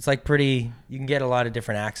 It's like pretty. You can get a lot of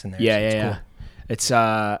different acts in there. Yeah, so yeah, it's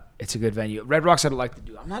yeah. cool. It's a good venue. Red Rocks I'd like to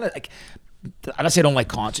do. I'm not like. I don't say I don't like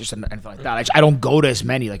concerts and anything like that. I don't go to as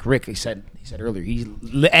many. Like Rick, he said earlier.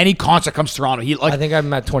 Any concert comes to Toronto, he like. I think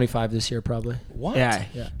I'm at 25 this year, probably. What? Yeah.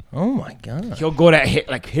 Oh my god. He'll go to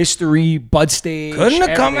like History, Bud Stage. Couldn't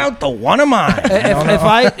have come everything. out the one of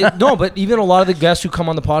mine. No, but even a lot of the guests who come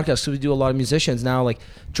on the podcast, so we do a lot of musicians now, like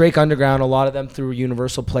Drake Underground, a lot of them through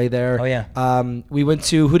Universal play there. Oh, yeah. We went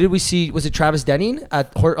to, who did we see? Was it Travis Denning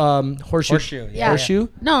at Horseshoe? Horseshoe, yeah. Horseshoe?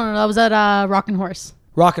 No, that was at Rockin' Horse.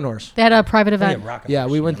 Rockin' Horse. They had a private Yeah, event. Rock 'em Yeah,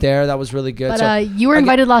 Horse. we went there. That was really good. But So, you were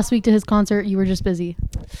invited last week to his concert. You were just busy.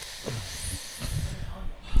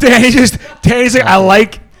 Danny's like, I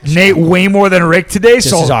like Nate way more than Rick today. This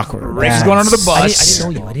so is awkward. Rick's going under the I bus.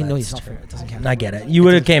 didn't know you. I didn't know you. It doesn't count. I get it. You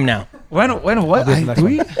would have came now. When what? do it next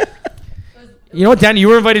one. You know what, Danny? You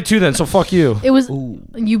were invited too then, so fuck you. It was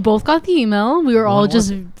you both got the email. We were all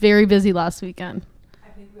just very busy last weekend. I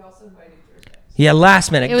think we also invited Thursday. Yeah,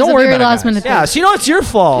 last minute. It was Don't a worry very about last it, guys. minute. Yeah, so you know it's your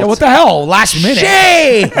fault. Yeah, what the hell? Last minute.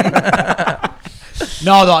 Shay!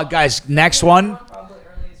 No, guys. Next one. Probably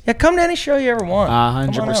earliest. Yeah, come to any show you ever want.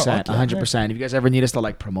 100%. 100%. If you guys ever need us to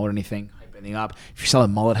like promote anything, hype anything up. If you're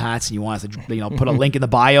selling mullet hats and you want us to, put a link in the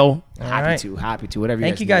bio, happy right. to, whatever.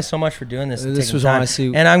 Thank you guys so much for doing this. and This taking was time.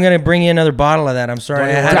 honestly- and I'm gonna bring you another bottle of that. I'm sorry. I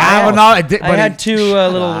had, I I had two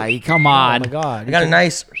little. Come Oh on. my god. I got a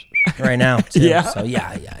nice right now. Too. Yeah. So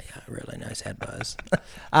yeah. Really nice head buzz.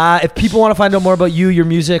 If people want to find out more about you, your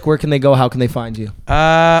music, where can they go? How can they find you?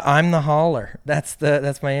 I'm the Holler. That's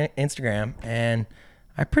my Instagram, and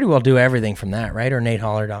I pretty well do everything from that, right? Or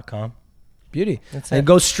NateHoller.com. Beauty. That's And it.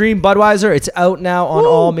 go stream Budweiser. It's out now on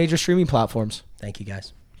all major streaming platforms. Thank you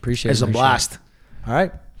guys. Appreciate It's it. a blast. All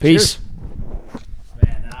right. Peace. Cheers.